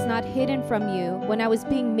frame was not hidden from you when I was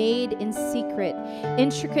being made in secret,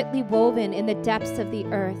 intricately woven in the depths of the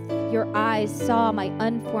earth. Your eyes saw my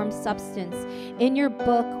unformed substance. In your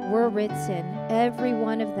book were written, every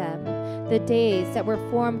one of them, the days that were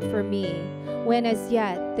formed for me, when as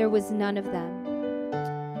yet there was none of them.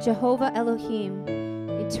 Jehovah Elohim,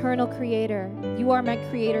 eternal creator, you are my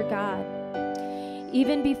creator God.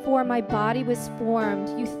 Even before my body was formed,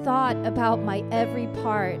 you thought about my every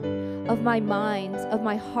part, of my mind, of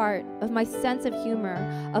my heart, of my sense of humor,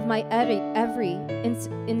 of my every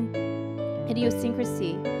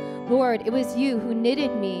idiosyncrasy. Lord, it was you who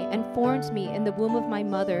knitted me and formed me in the womb of my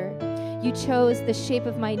mother. You chose the shape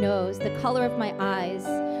of my nose, the color of my eyes,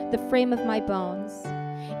 the frame of my bones.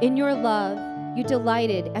 In your love, you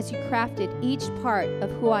delighted as you crafted each part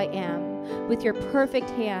of who I am with your perfect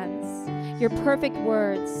hands, your perfect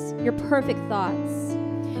words, your perfect thoughts.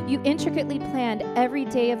 You intricately planned every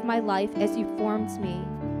day of my life as you formed me.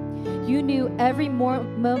 You knew every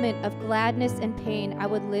moment of gladness and pain I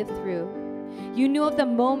would live through. You knew of the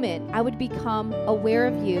moment I would become aware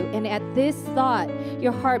of you, and at this thought,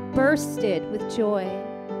 your heart bursted with joy.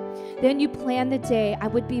 Then you planned the day I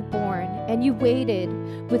would be born, and you waited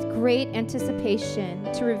with great anticipation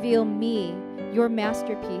to reveal me, your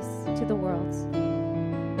masterpiece, to the world.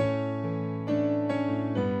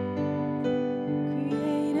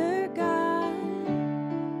 Creator God,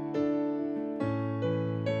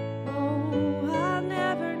 oh, I'll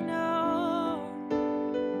never know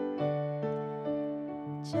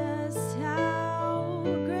just how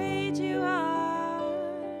great you are.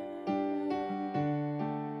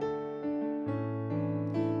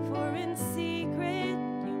 For in secret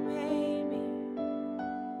you made me.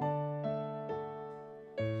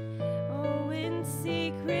 Oh, in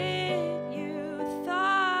secret you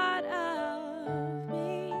thought of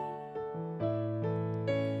me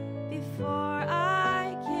before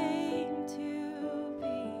I came to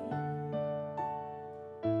be.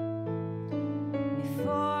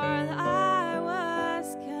 Before I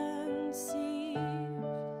was conceived,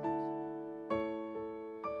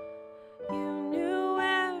 you knew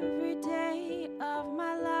every day of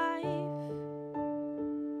my life.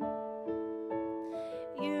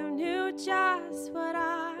 You knew just what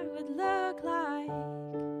I would look like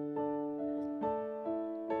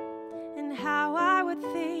and how I would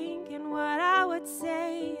think and what I would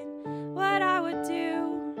say and what I would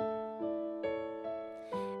do.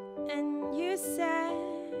 And you said,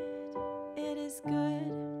 it is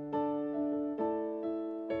good.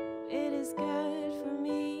 It is good for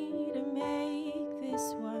me to make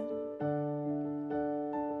this one.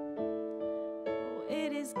 Oh,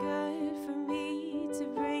 it is good for me to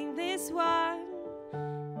bring this one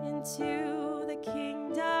into the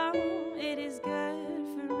kingdom. It is good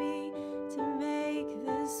for me to make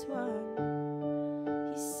this one.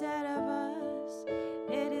 He said of us,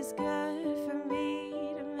 it is good for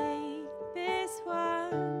me to make this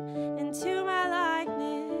one into my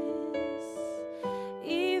likeness.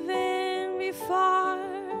 Even before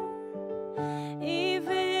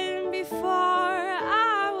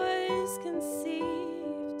I was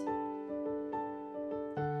conceived,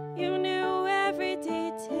 you knew every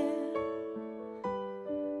detail.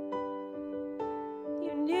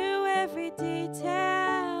 You knew every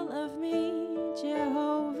detail of me,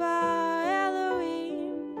 Jehovah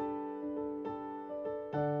Elohim.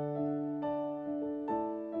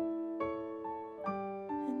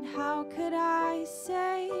 And how could I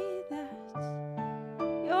say that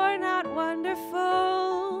you're not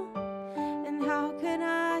wonderful? And how can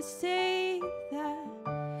I say that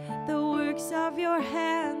the works of your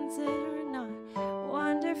hands are not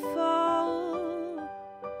wonderful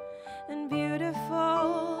and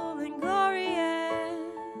beautiful and glorious?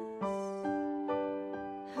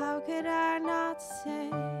 How could I not say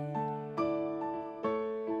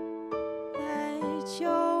that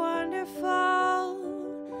you're wonderful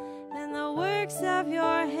and the works of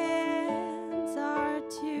your hands are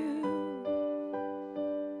too?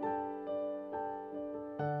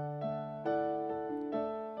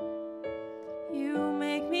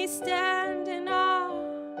 stand in awe.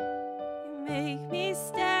 You make me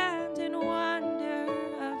stand in wonder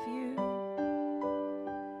of you.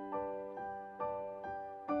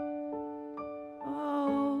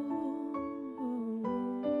 Oh,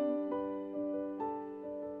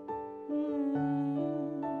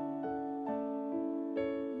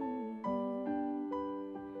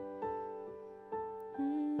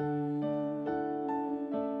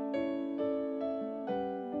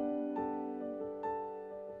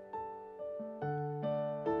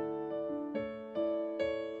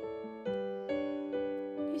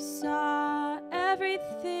 you saw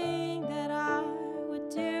everything that I would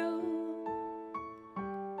do,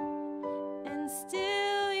 and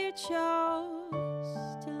still you chose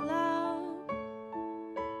to love,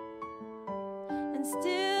 and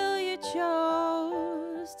still you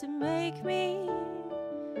chose to make me,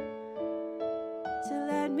 to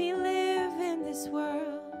let me live in this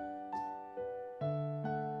world.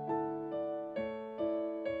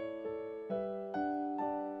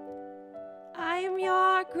 I am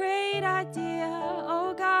your great idea,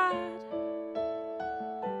 oh God.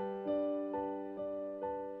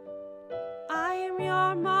 I am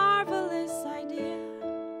your marvelous idea.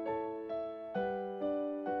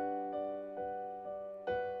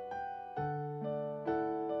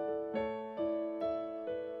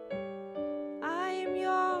 I am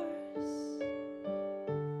yours.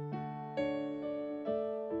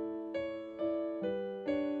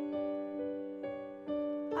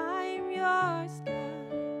 I am yours, God.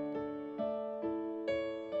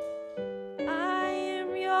 I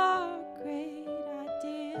am your great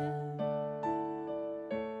idea.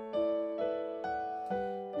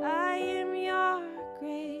 I am your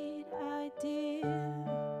great idea.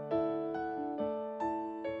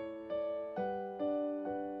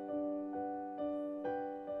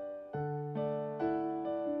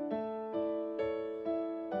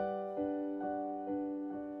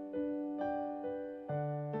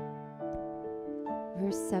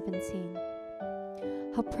 Verse 17.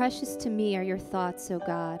 How precious to me are your thoughts, O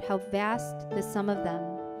God, how vast the sum of them.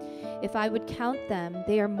 If I would count them,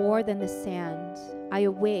 they are more than the sand. I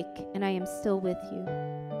awake, and I am still with you.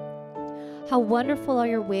 How wonderful are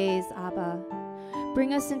your ways, Abba.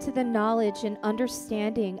 Bring us into the knowledge and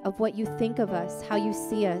understanding of what you think of us, how you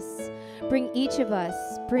see us. Bring each of us,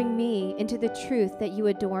 bring me into the truth that you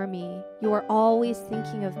adore me. You are always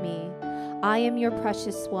thinking of me. I am your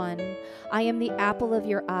precious one. I am the apple of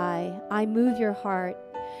your eye. I move your heart.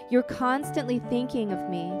 You're constantly thinking of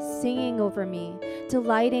me, singing over me,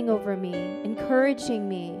 delighting over me, encouraging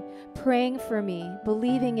me, praying for me,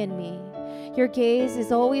 believing in me. Your gaze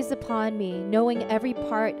is always upon me, knowing every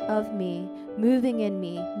part of me, moving in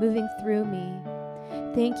me, moving through me.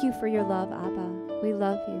 Thank you for your love, Abba. We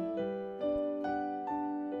love you.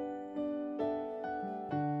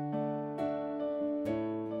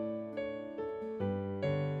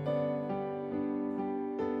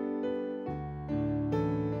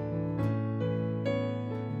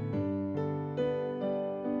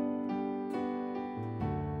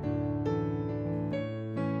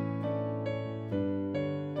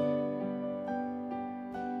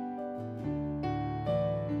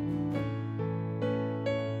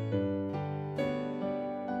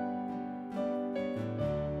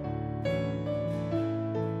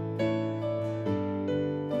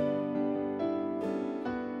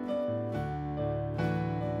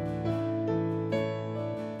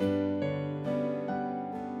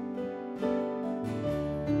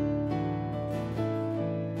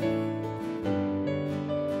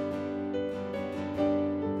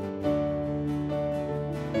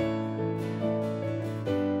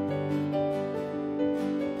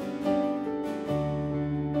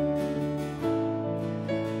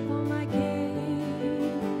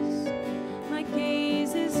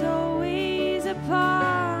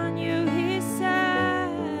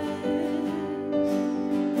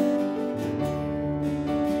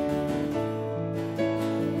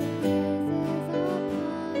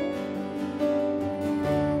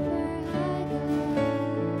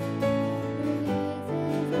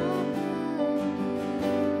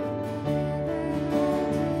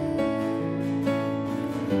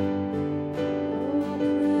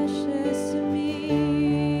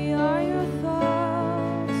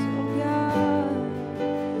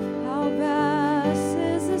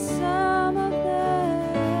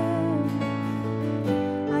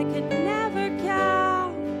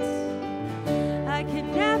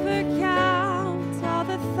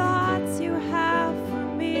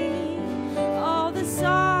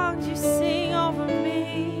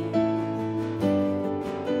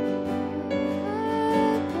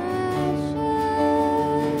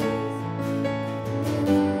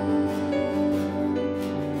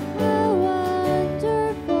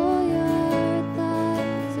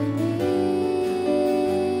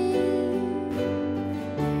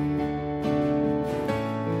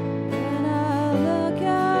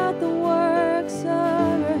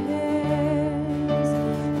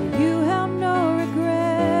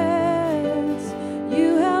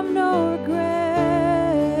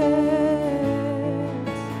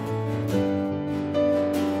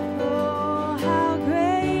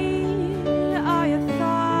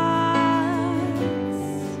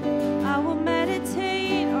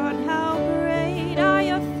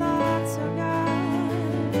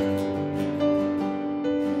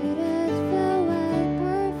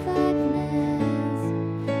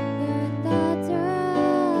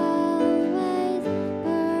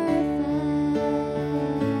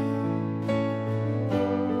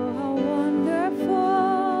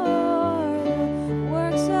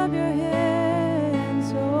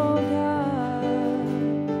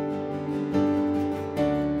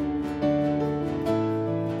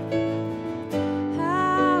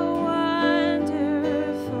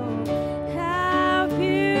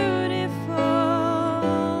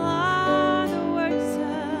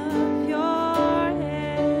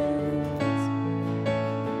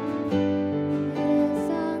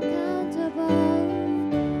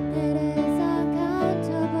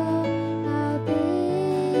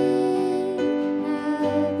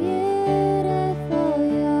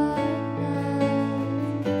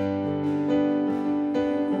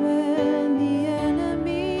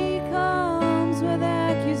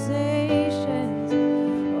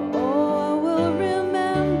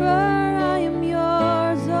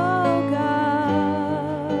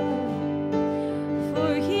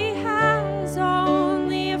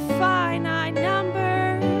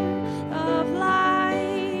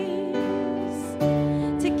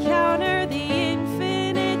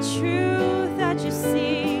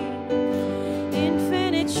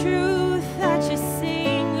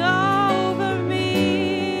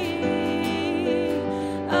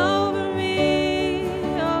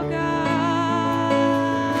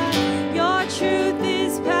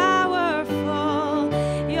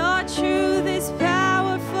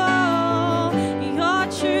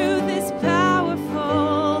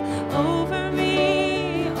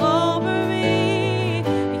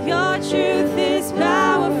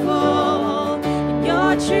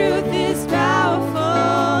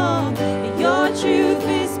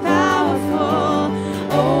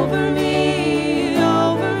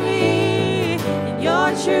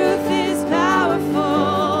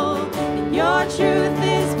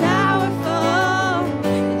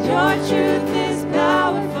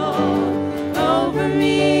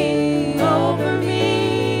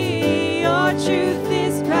 truth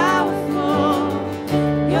is powerful.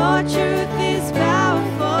 Your truth is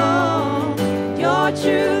powerful. Your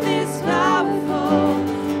truth is powerful.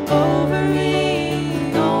 Over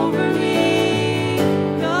me, over me.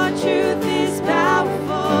 Your truth is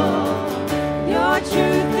powerful. Your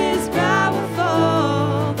truth is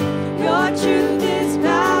powerful. Your truth is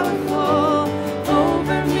powerful.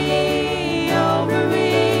 Over me, over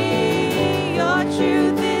me. Your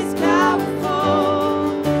truth is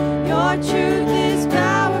powerful. Your truth is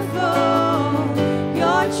powerful.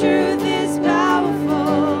 Your truth is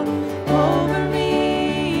powerful. Over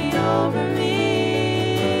me, over me.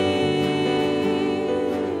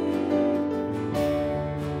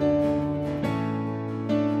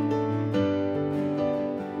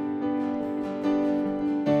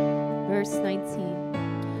 Verse 19.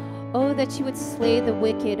 Oh, that you would slay the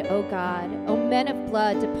wicked, O God. O men of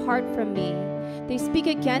blood, depart from me. They speak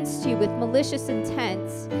against you with malicious intent.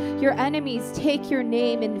 Your enemies take your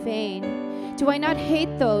name in vain. Do I not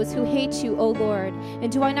hate those who hate you, O Lord?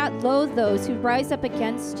 And do I not loathe those who rise up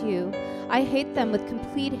against you? I hate them with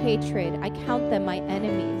complete hatred. I count them my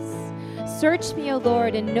enemies. Search me, O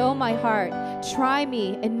Lord, and know my heart. Try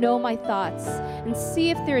me and know my thoughts, and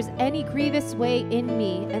see if there is any grievous way in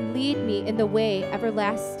me, and lead me in the way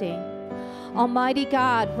everlasting. Almighty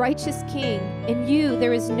God, righteous King, in you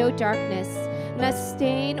there is no darkness, and a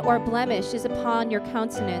stain or blemish is upon your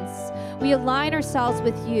countenance. We align ourselves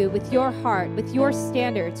with you, with your heart, with your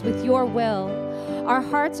standards, with your will. Our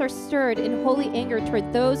hearts are stirred in holy anger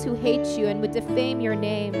toward those who hate you and would defame your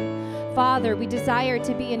name. Father, we desire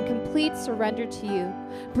to be in complete surrender to you.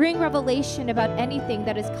 Bring revelation about anything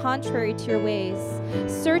that is contrary to your ways.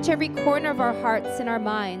 Search every corner of our hearts and our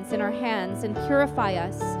minds and our hands and purify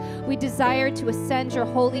us. We desire to ascend your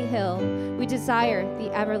holy hill. We desire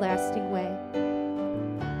the everlasting way.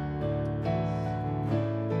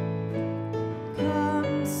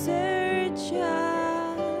 Come search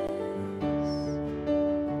us.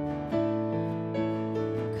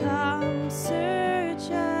 Come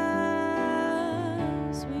search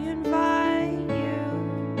us. We invite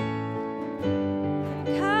you.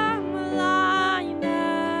 Come align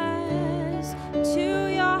us to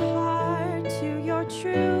your heart, to your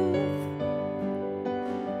truth,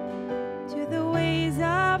 to the ways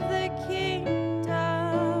of the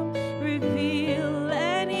kingdom. Reveal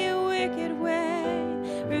any wicked way.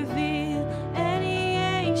 Reveal any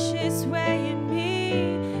anxious way in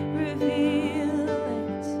me. Reveal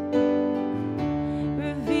it.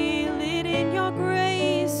 Reveal it in your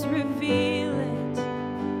grace. Reveal it.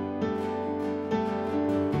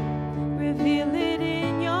 Reveal it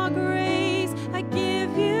in your grace. I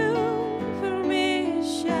give you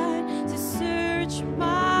permission to search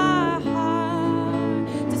my heart,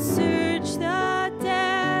 to search the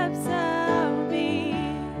depths of me,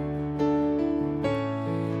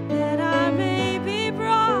 that I may be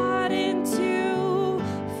brought into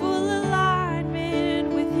full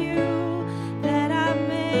alignment with you, that I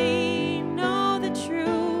may know the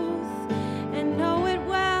truth and know it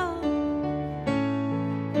well.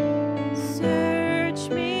 Search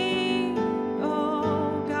me,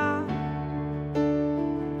 oh God.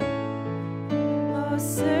 Oh,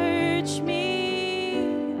 search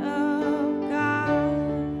me, oh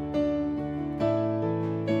God.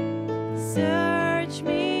 Search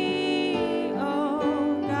me,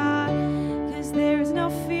 oh God, 'cause there's no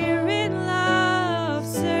fear in love.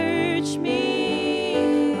 Search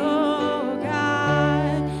me, oh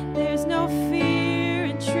God. There's no fear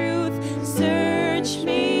in truth. Search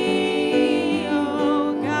me,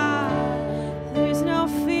 oh God. There's no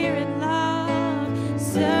fear in love.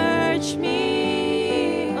 Search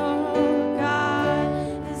me, oh God,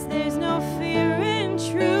 'cause there's no fear in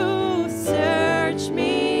truth. Search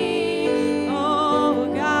me,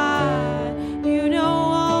 oh God. You know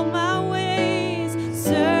all my ways.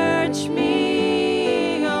 Search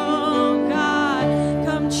me, oh God.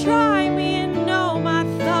 Come try me and know my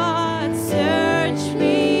thoughts. Search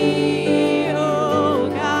me, oh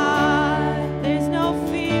God. There's no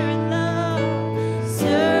fear in love.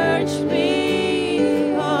 Search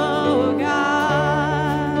me, oh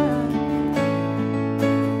God.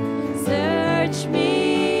 Search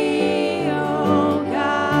me, oh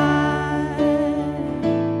God.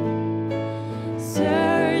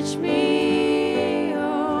 Search me,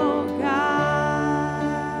 oh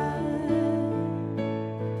God.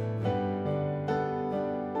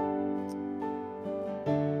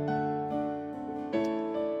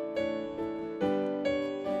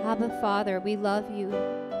 Abba, Father, we love you.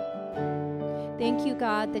 Thank you,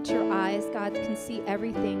 God, that your eyes, God, can see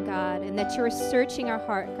everything, God, and that you're searching our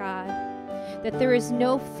heart, God. That there is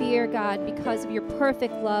no fear, God, because of your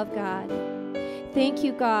perfect love, God. Thank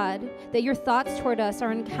you, God, that your thoughts toward us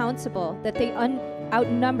are uncountable, that they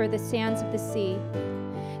outnumber the sands of the sea.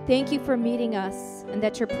 Thank you for meeting us and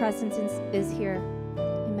that your presence is here.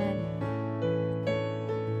 Amen.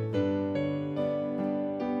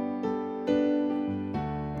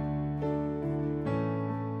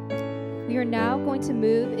 We are now going to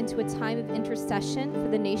move into a time of intercession for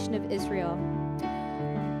the nation of Israel.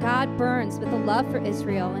 God burns with a love for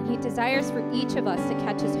Israel, and he desires for each of us to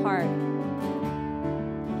catch his heart.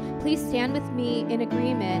 Please stand with me in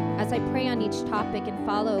agreement as I pray on each topic and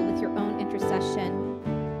follow with your own intercession.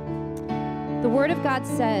 The Word of God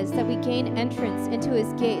says that we gain entrance into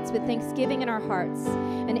his gates with thanksgiving in our hearts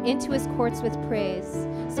and into his courts with praise.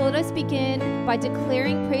 So let us begin by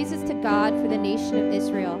declaring praises to God for the nation of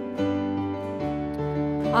Israel.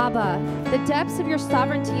 Abba, the depths of your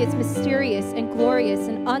sovereignty is mysterious and glorious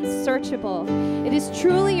and unsearchable. It is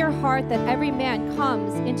truly your heart that every man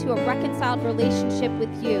comes into a reconciled relationship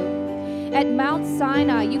with you. At Mount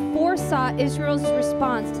Sinai, you foresaw Israel's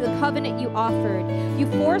response to the covenant you offered. You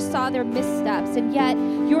foresaw their missteps, and yet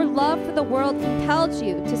your love for the world compelled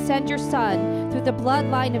you to send your Son through the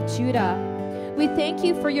bloodline of Judah. We thank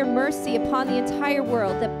you for your mercy upon the entire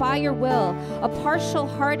world, that by your will, a partial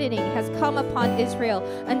hardening has come upon Israel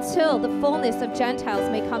until the fullness of Gentiles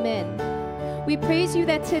may come in. We praise you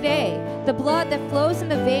that today, the blood that flows in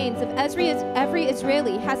the veins of every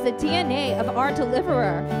Israeli has the DNA of our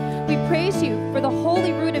deliverer. We praise you for the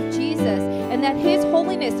holy root of Jesus and that his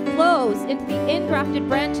holiness flows into the engrafted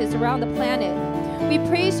branches around the planet. We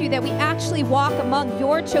praise you that we actually walk among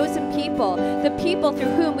your chosen people, the people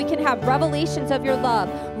through whom we can have revelations of your love,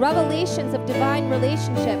 revelations of divine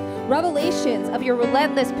relationship, revelations of your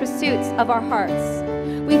relentless pursuits of our hearts.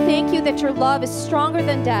 We thank you that your love is stronger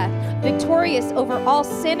than death, victorious over all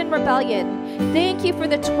sin and rebellion. Thank you for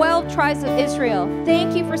the 12 tribes of Israel.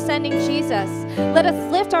 Thank you for sending Jesus. Let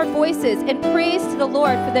us lift our voices in praise to the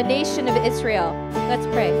Lord for the nation of Israel. Let's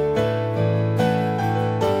pray.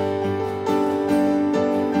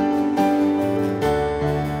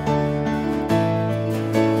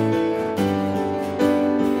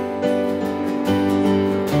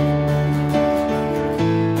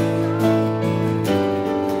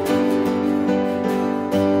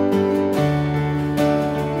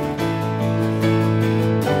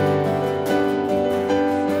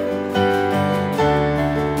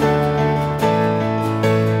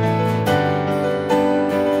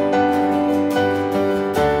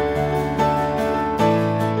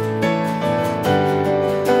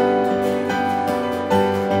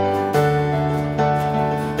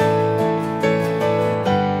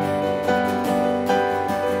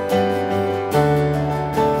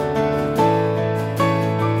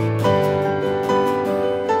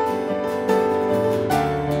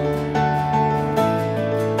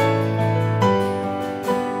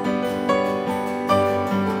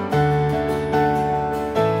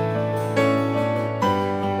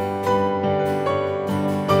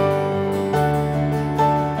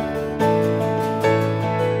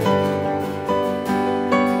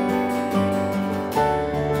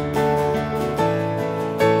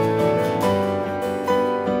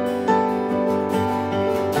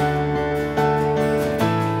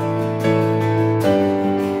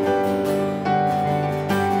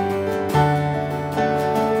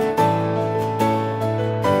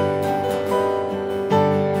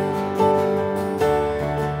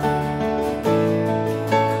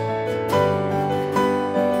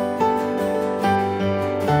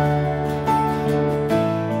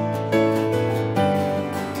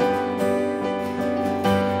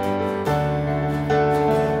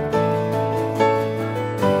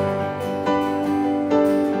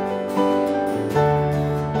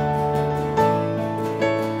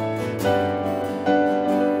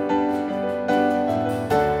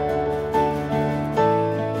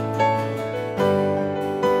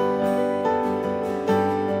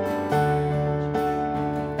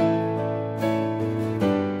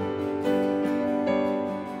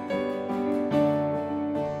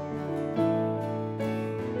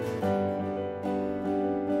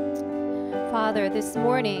 Father, this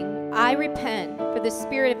morning, I repent for the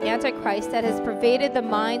spirit of Antichrist that has pervaded the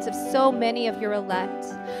minds of so many of your elect.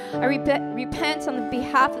 I repent on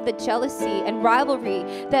behalf of the jealousy and rivalry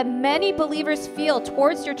that many believers feel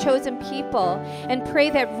towards your chosen people, and pray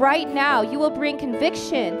that right now you will bring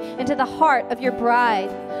conviction into the heart of your bride.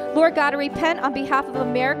 Lord God, I repent on behalf of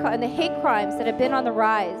America and the hate crimes that have been on the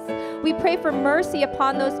rise. We pray for mercy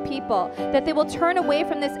upon those people, that they will turn away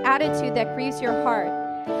from this attitude that grieves your heart.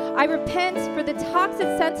 I repent for the toxic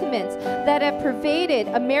sentiments that have pervaded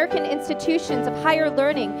American institutions of higher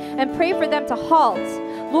learning and pray for them to halt.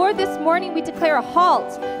 Lord, this morning we declare a halt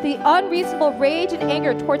to the unreasonable rage and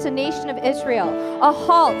anger towards the nation of Israel, a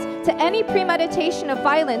halt to any premeditation of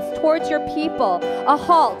violence towards your people, a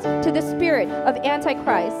halt to the spirit of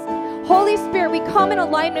Antichrist. Holy Spirit, we come in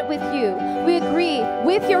alignment with you. We agree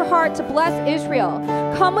with your heart to bless Israel.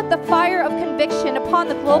 Come with the fire of conviction upon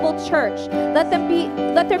the global church. Let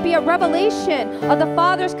there be a revelation of the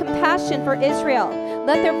Father's compassion for Israel.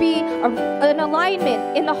 Let there be an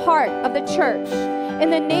alignment in the heart of the church. In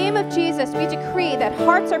the name of Jesus, we decree that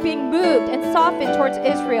hearts are being moved and softened towards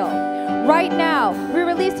Israel. Right now, we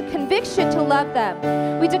release a conviction to love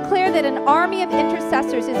them. We declare that an army of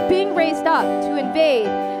intercessors is being raised up to invade,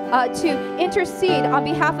 to intercede on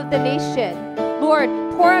behalf of the nation. Lord,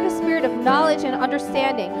 pour out a spirit of knowledge and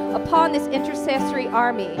understanding upon this intercessory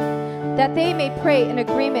army, that they may pray in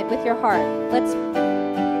agreement with your heart. Let's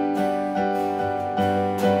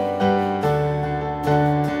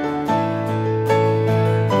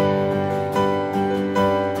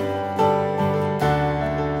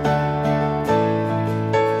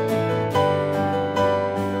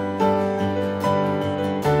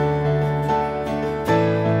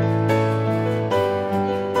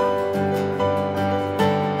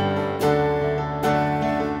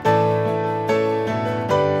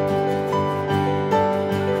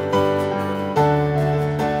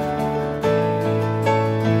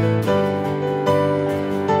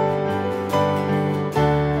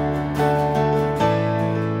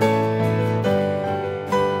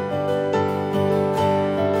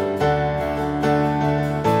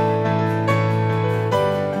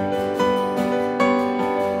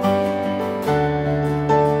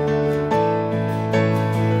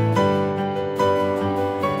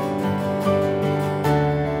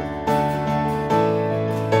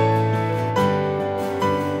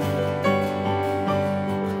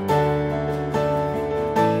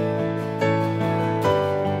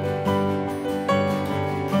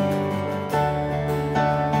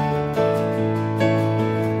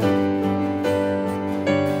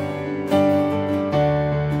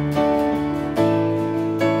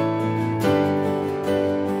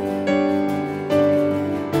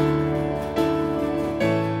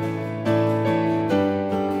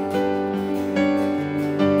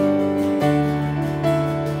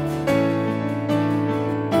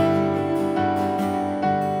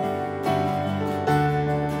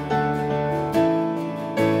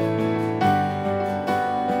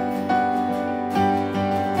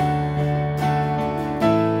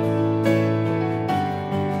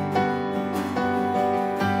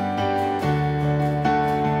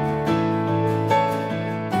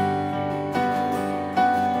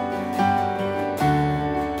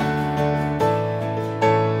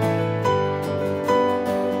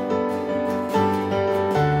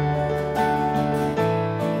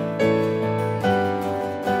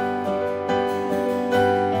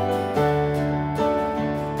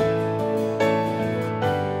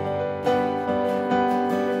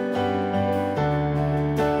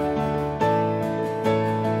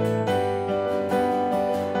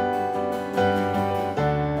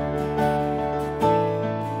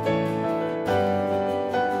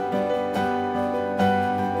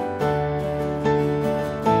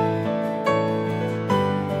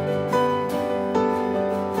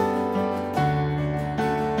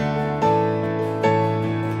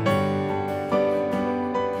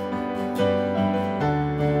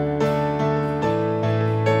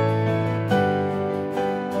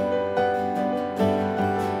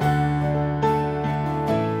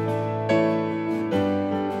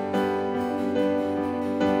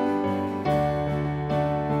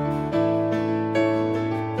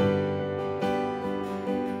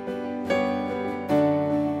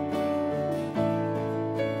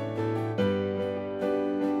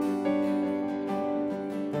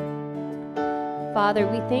Father,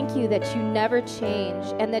 we thank you that you never change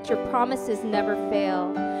and that your promises never fail.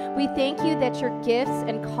 We thank you that your gifts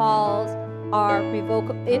and calls are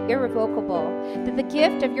irrevocable, that the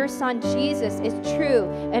gift of your Son Jesus is true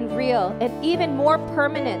and real and even more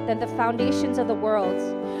permanent than the foundations of the world.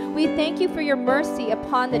 We thank you for your mercy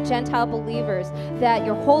upon the Gentile believers, that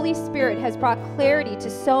your Holy Spirit has brought clarity to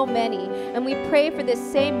so many, and we pray for this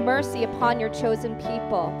same mercy upon your chosen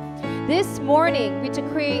people. This morning, we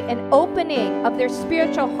decree an opening of their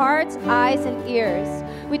spiritual hearts, eyes, and ears.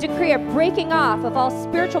 We decree a breaking off of all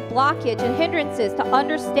spiritual blockage and hindrances to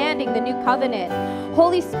understanding the new covenant.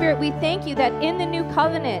 Holy Spirit, we thank you that in the new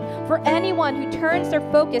covenant, for anyone who turns their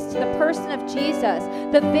focus to the person of Jesus,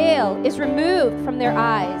 the veil is removed from their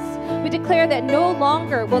eyes. We declare that no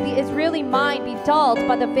longer will the Israeli mind be dulled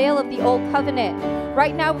by the veil of the old covenant.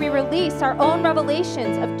 Right now, we release our own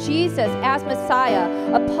revelations of Jesus as Messiah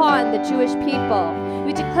upon the Jewish people.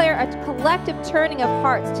 We declare a collective turning of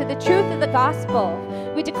hearts to the truth of the gospel.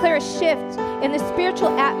 We declare a shift in the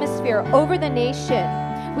spiritual atmosphere over the nation.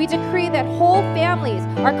 We decree that whole families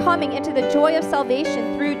are coming into the joy of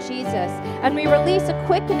salvation through Jesus, and we release a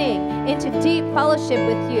quickening into deep fellowship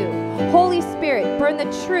with you. Holy Spirit, burn the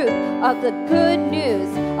truth of the good news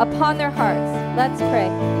upon their hearts. Let's pray.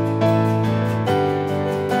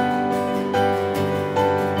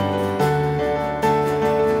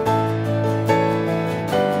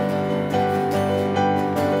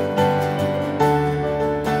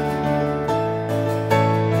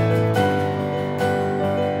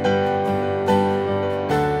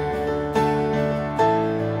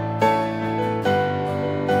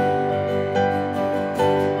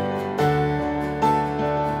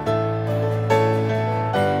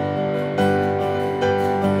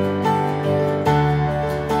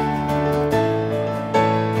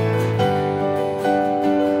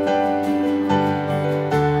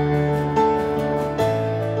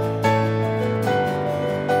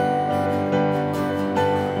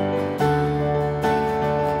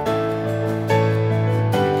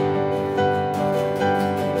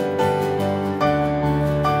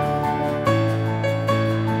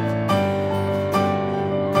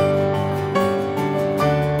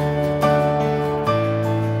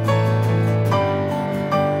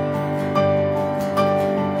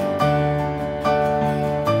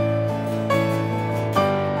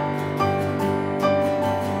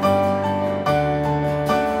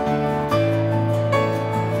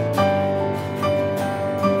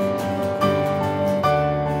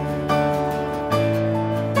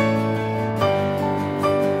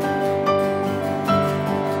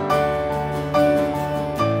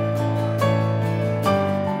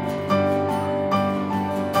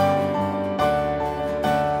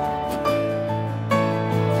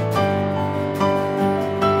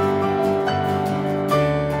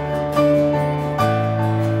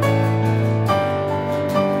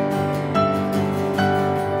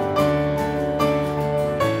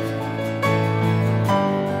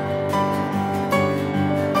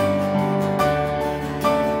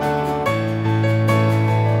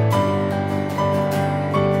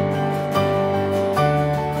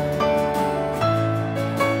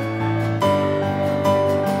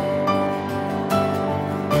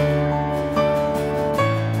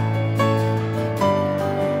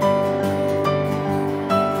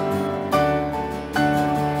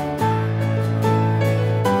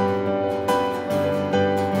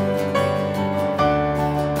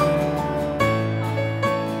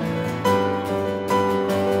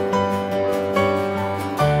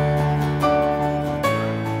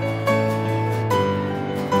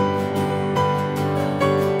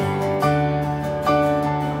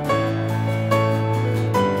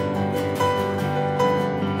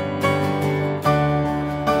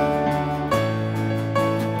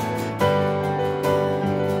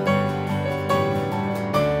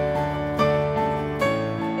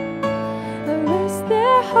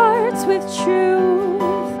 With truth,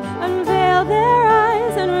 unveil their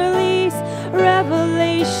eyes and release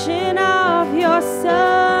revelation of your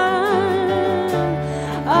Son,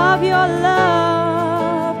 of your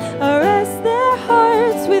love. Arrest their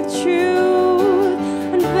hearts with truth,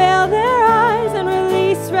 unveil their eyes and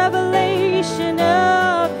release revelation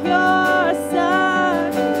of your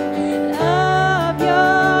Son, of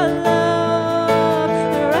your love.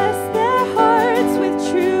 Arrest their hearts with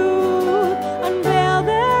truth, unveil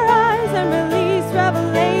their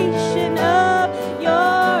revelation of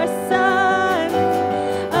your Son,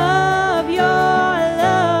 of your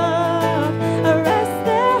love. Arrest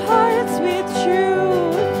their hearts with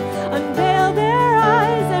truth, unveil their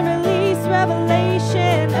eyes and release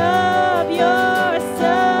revelation of your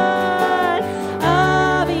Son, of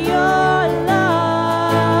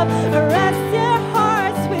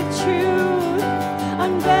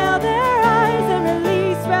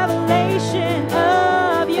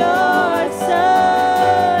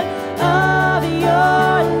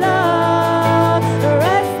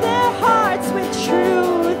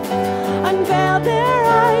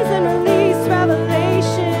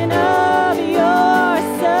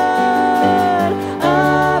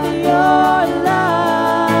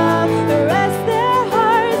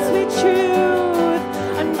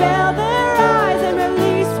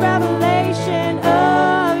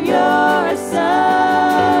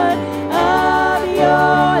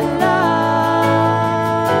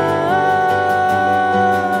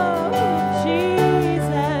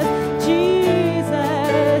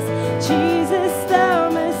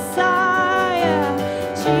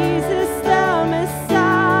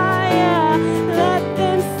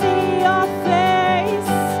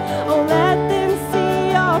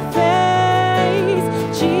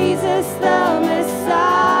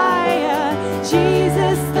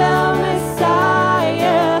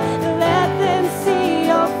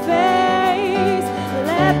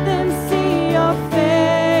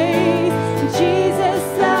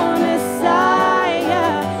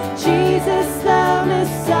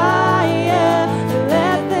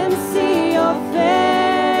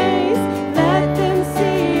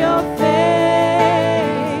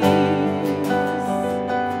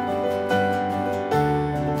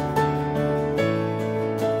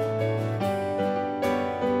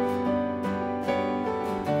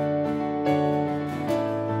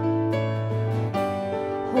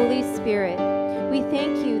Holy Spirit, we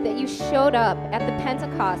thank you that you showed up at the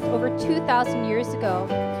Pentecost over 2,000 years ago.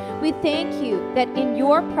 We thank you that in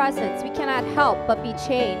your presence we cannot help but be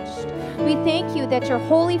changed. We thank you that your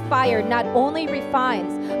holy fire not only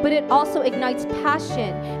refines, but it also ignites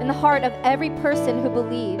passion in the heart of every person who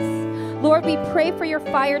believes. Lord, we pray for your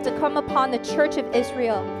fire to come upon the Church of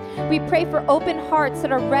Israel. We pray for open hearts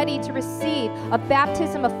that are ready to receive a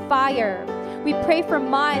baptism of fire. We pray for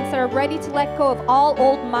minds that are ready to let go of all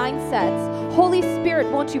old mindsets. Holy Spirit,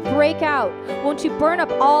 won't you break out? Won't you burn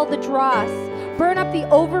up all the dross? Burn up the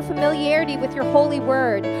over-familiarity with your holy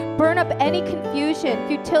word. Burn up any confusion,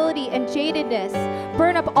 futility, and jadedness.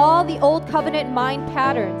 Burn up all the old covenant mind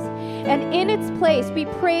patterns. And in its place, we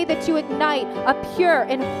pray that you ignite a pure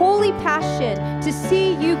and holy passion to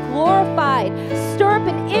see you glorified. Stir up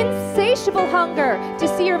an insatiable hunger to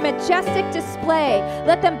see your majestic display.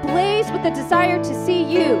 Let them blaze with the desire to see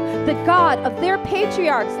you, the God of their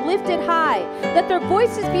patriarchs, lifted high. Let their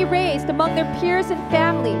voices be raised among their peers and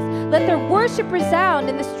families. Let their worship resound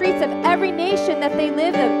in the streets of every nation that they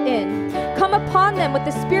live in. Come upon them with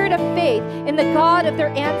the spirit of faith in the God of their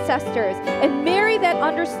ancestors, and marry that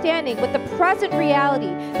understanding with the present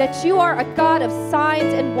reality that you are a God of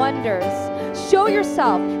signs and wonders. Show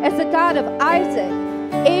yourself as the God of Isaac,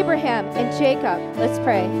 Abraham, and Jacob. Let's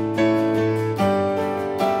pray.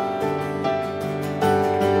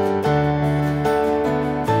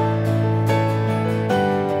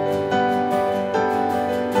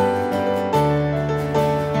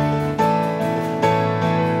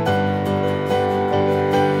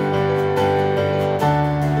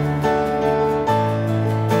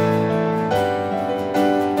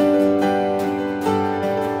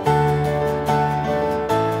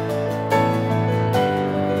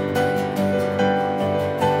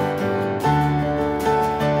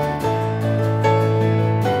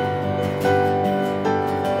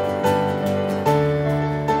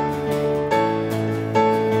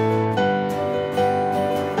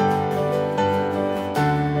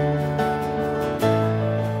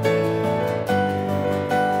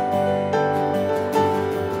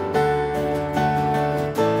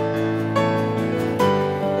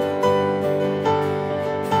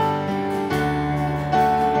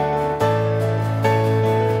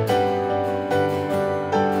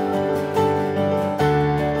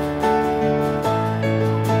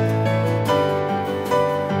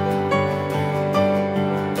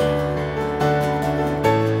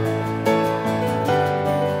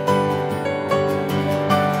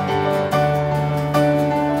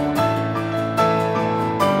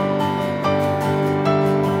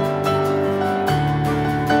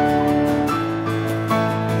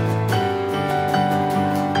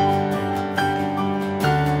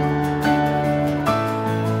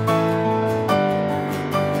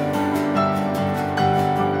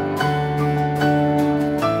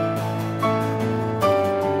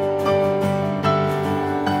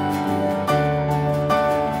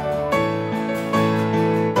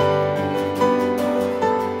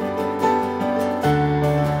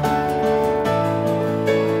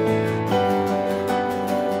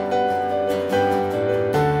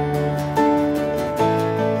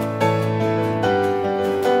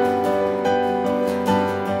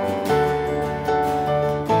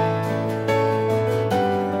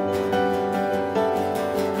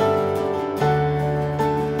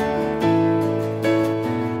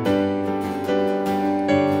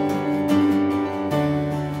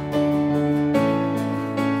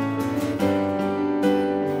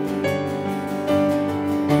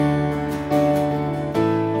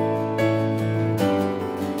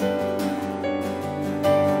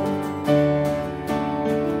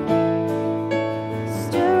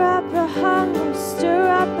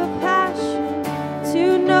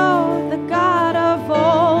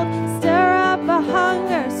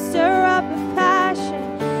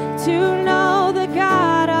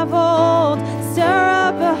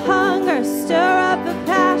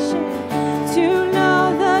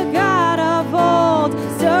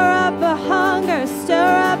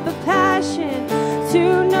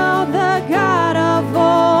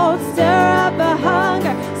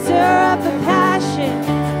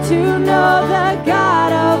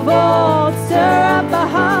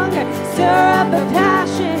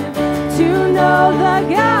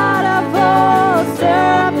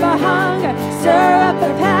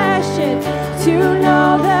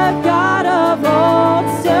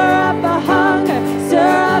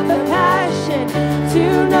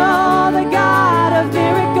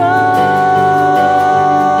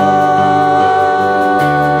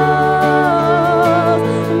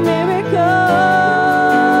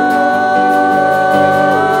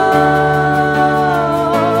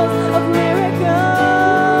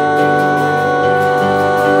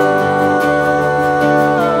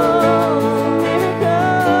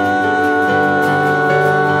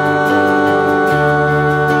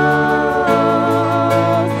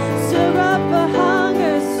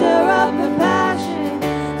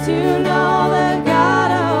 to know the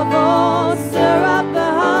God of old. Stir up the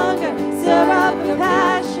hunger, stir up the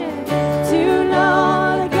passion, to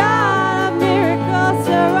know the God of miracles.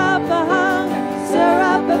 Stir up the hunger, stir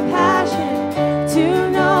up the passion, to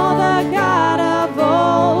know the God of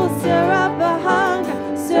old. Stir up the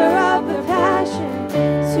hunger, stir up the passion,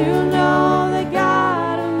 to know the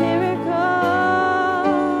God of miracles.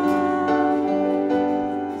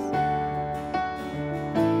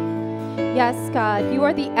 Yes, God, you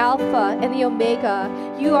are the Alpha and the Omega.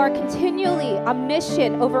 You are continually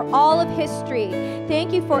omniscient over all of history.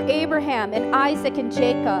 Thank you for Abraham and Isaac and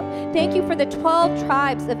Jacob. Thank you for the 12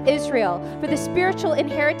 tribes of Israel, for the spiritual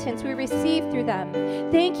inheritance we receive through them.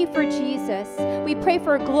 Thank you for Jesus. We pray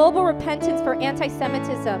for global repentance for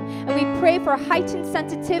anti-Semitism, and we pray for heightened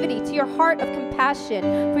sensitivity to your heart of compassion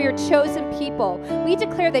for your chosen people. We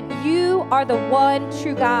declare that you are the one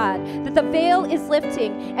true God, that the veil is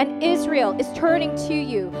lifting and Israel is turning to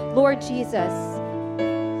you, Lord Jesus.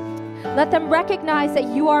 Let them recognize that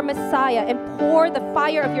you are Messiah and pour the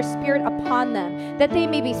fire of your Spirit upon them, that they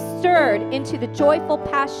may be stirred into the joyful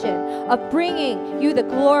passion of bringing you the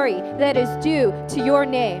glory that is due to your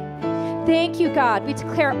name. Thank you, God. We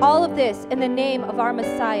declare all of this in the name of our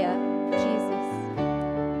Messiah, Jesus.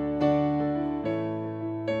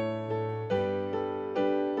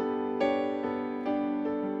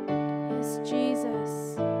 Yes,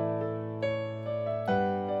 Jesus.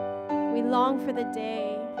 We long for the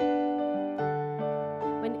day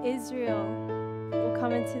when Israel will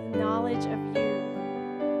come into the knowledge of you.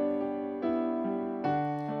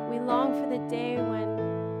 We long for the day when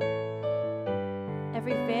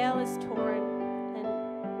every veil is torn and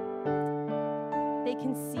they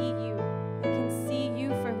can see you. They can see you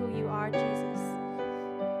for who you are, Jesus.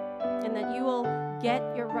 And that you will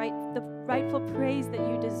get the rightful praise that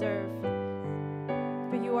you deserve.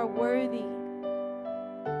 For you are worthy.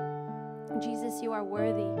 Jesus, you are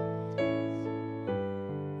worthy.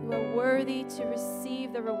 You are worthy to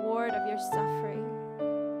receive the reward of your suffering.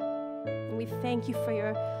 And we thank you for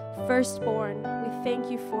your firstborn. We thank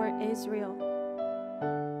you for Israel.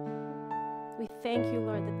 We thank you,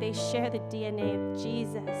 Lord, that they share the DNA of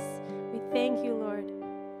Jesus. We thank you, Lord,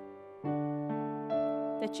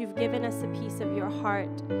 that you've given us a piece of your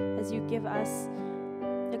heart as you give us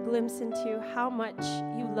a glimpse into how much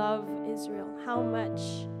you love Israel, how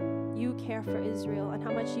much you care for Israel, and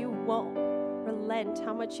how much you won't relent,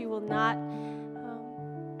 how much you will not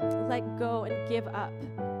let go and give up.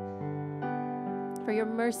 For your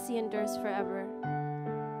mercy endures forever.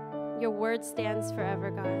 Your word stands forever,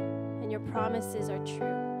 God, and your promises are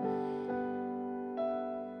true.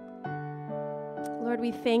 Lord,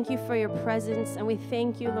 we thank you for your presence, and we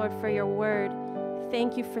thank you, Lord, for your word.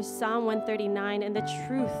 Thank you for Psalm 139 and the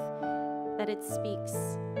truth that it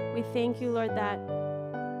speaks. We thank you, Lord, that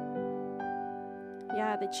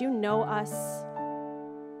you know us.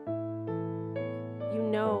 You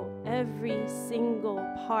know every single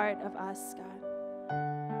part of us, God.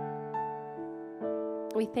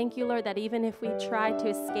 We thank you, Lord, that even if we tried to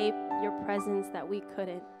escape your presence, that we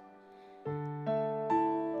couldn't.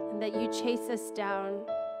 And that you chase us down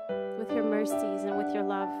with your mercies and with your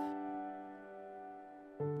love.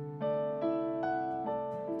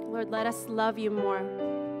 Lord, let us love you more.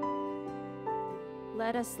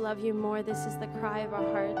 Let us love you more. This is the cry of our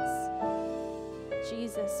hearts.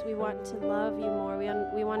 Jesus, we want to love you more.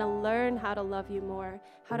 We want to learn how to love you more,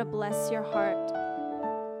 how to bless your heart.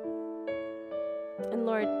 And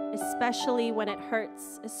Lord, especially when it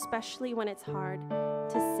hurts, especially when it's hard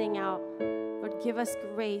to sing out, Lord, give us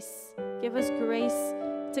grace. Give us grace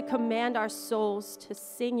to command our souls to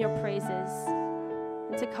sing your praises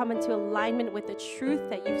and to come into alignment with the truth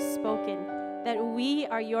that you've spoken, that we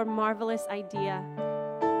are your marvelous idea,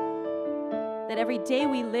 that every day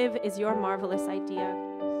we live is your marvelous idea.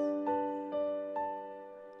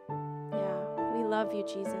 Yeah, we love you,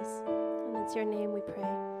 Jesus, and it's your name we pray.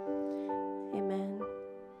 Amen.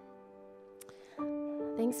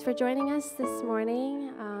 Thanks for joining us this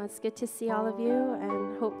morning. It's good to see all of you,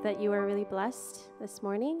 and hope that you are really blessed this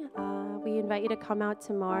morning. We invite you to come out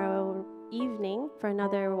tomorrow evening for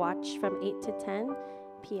another watch from 8 to 10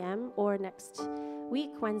 p.m. or next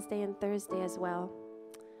week, Wednesday and Thursday as well.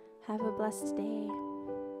 Have a blessed day.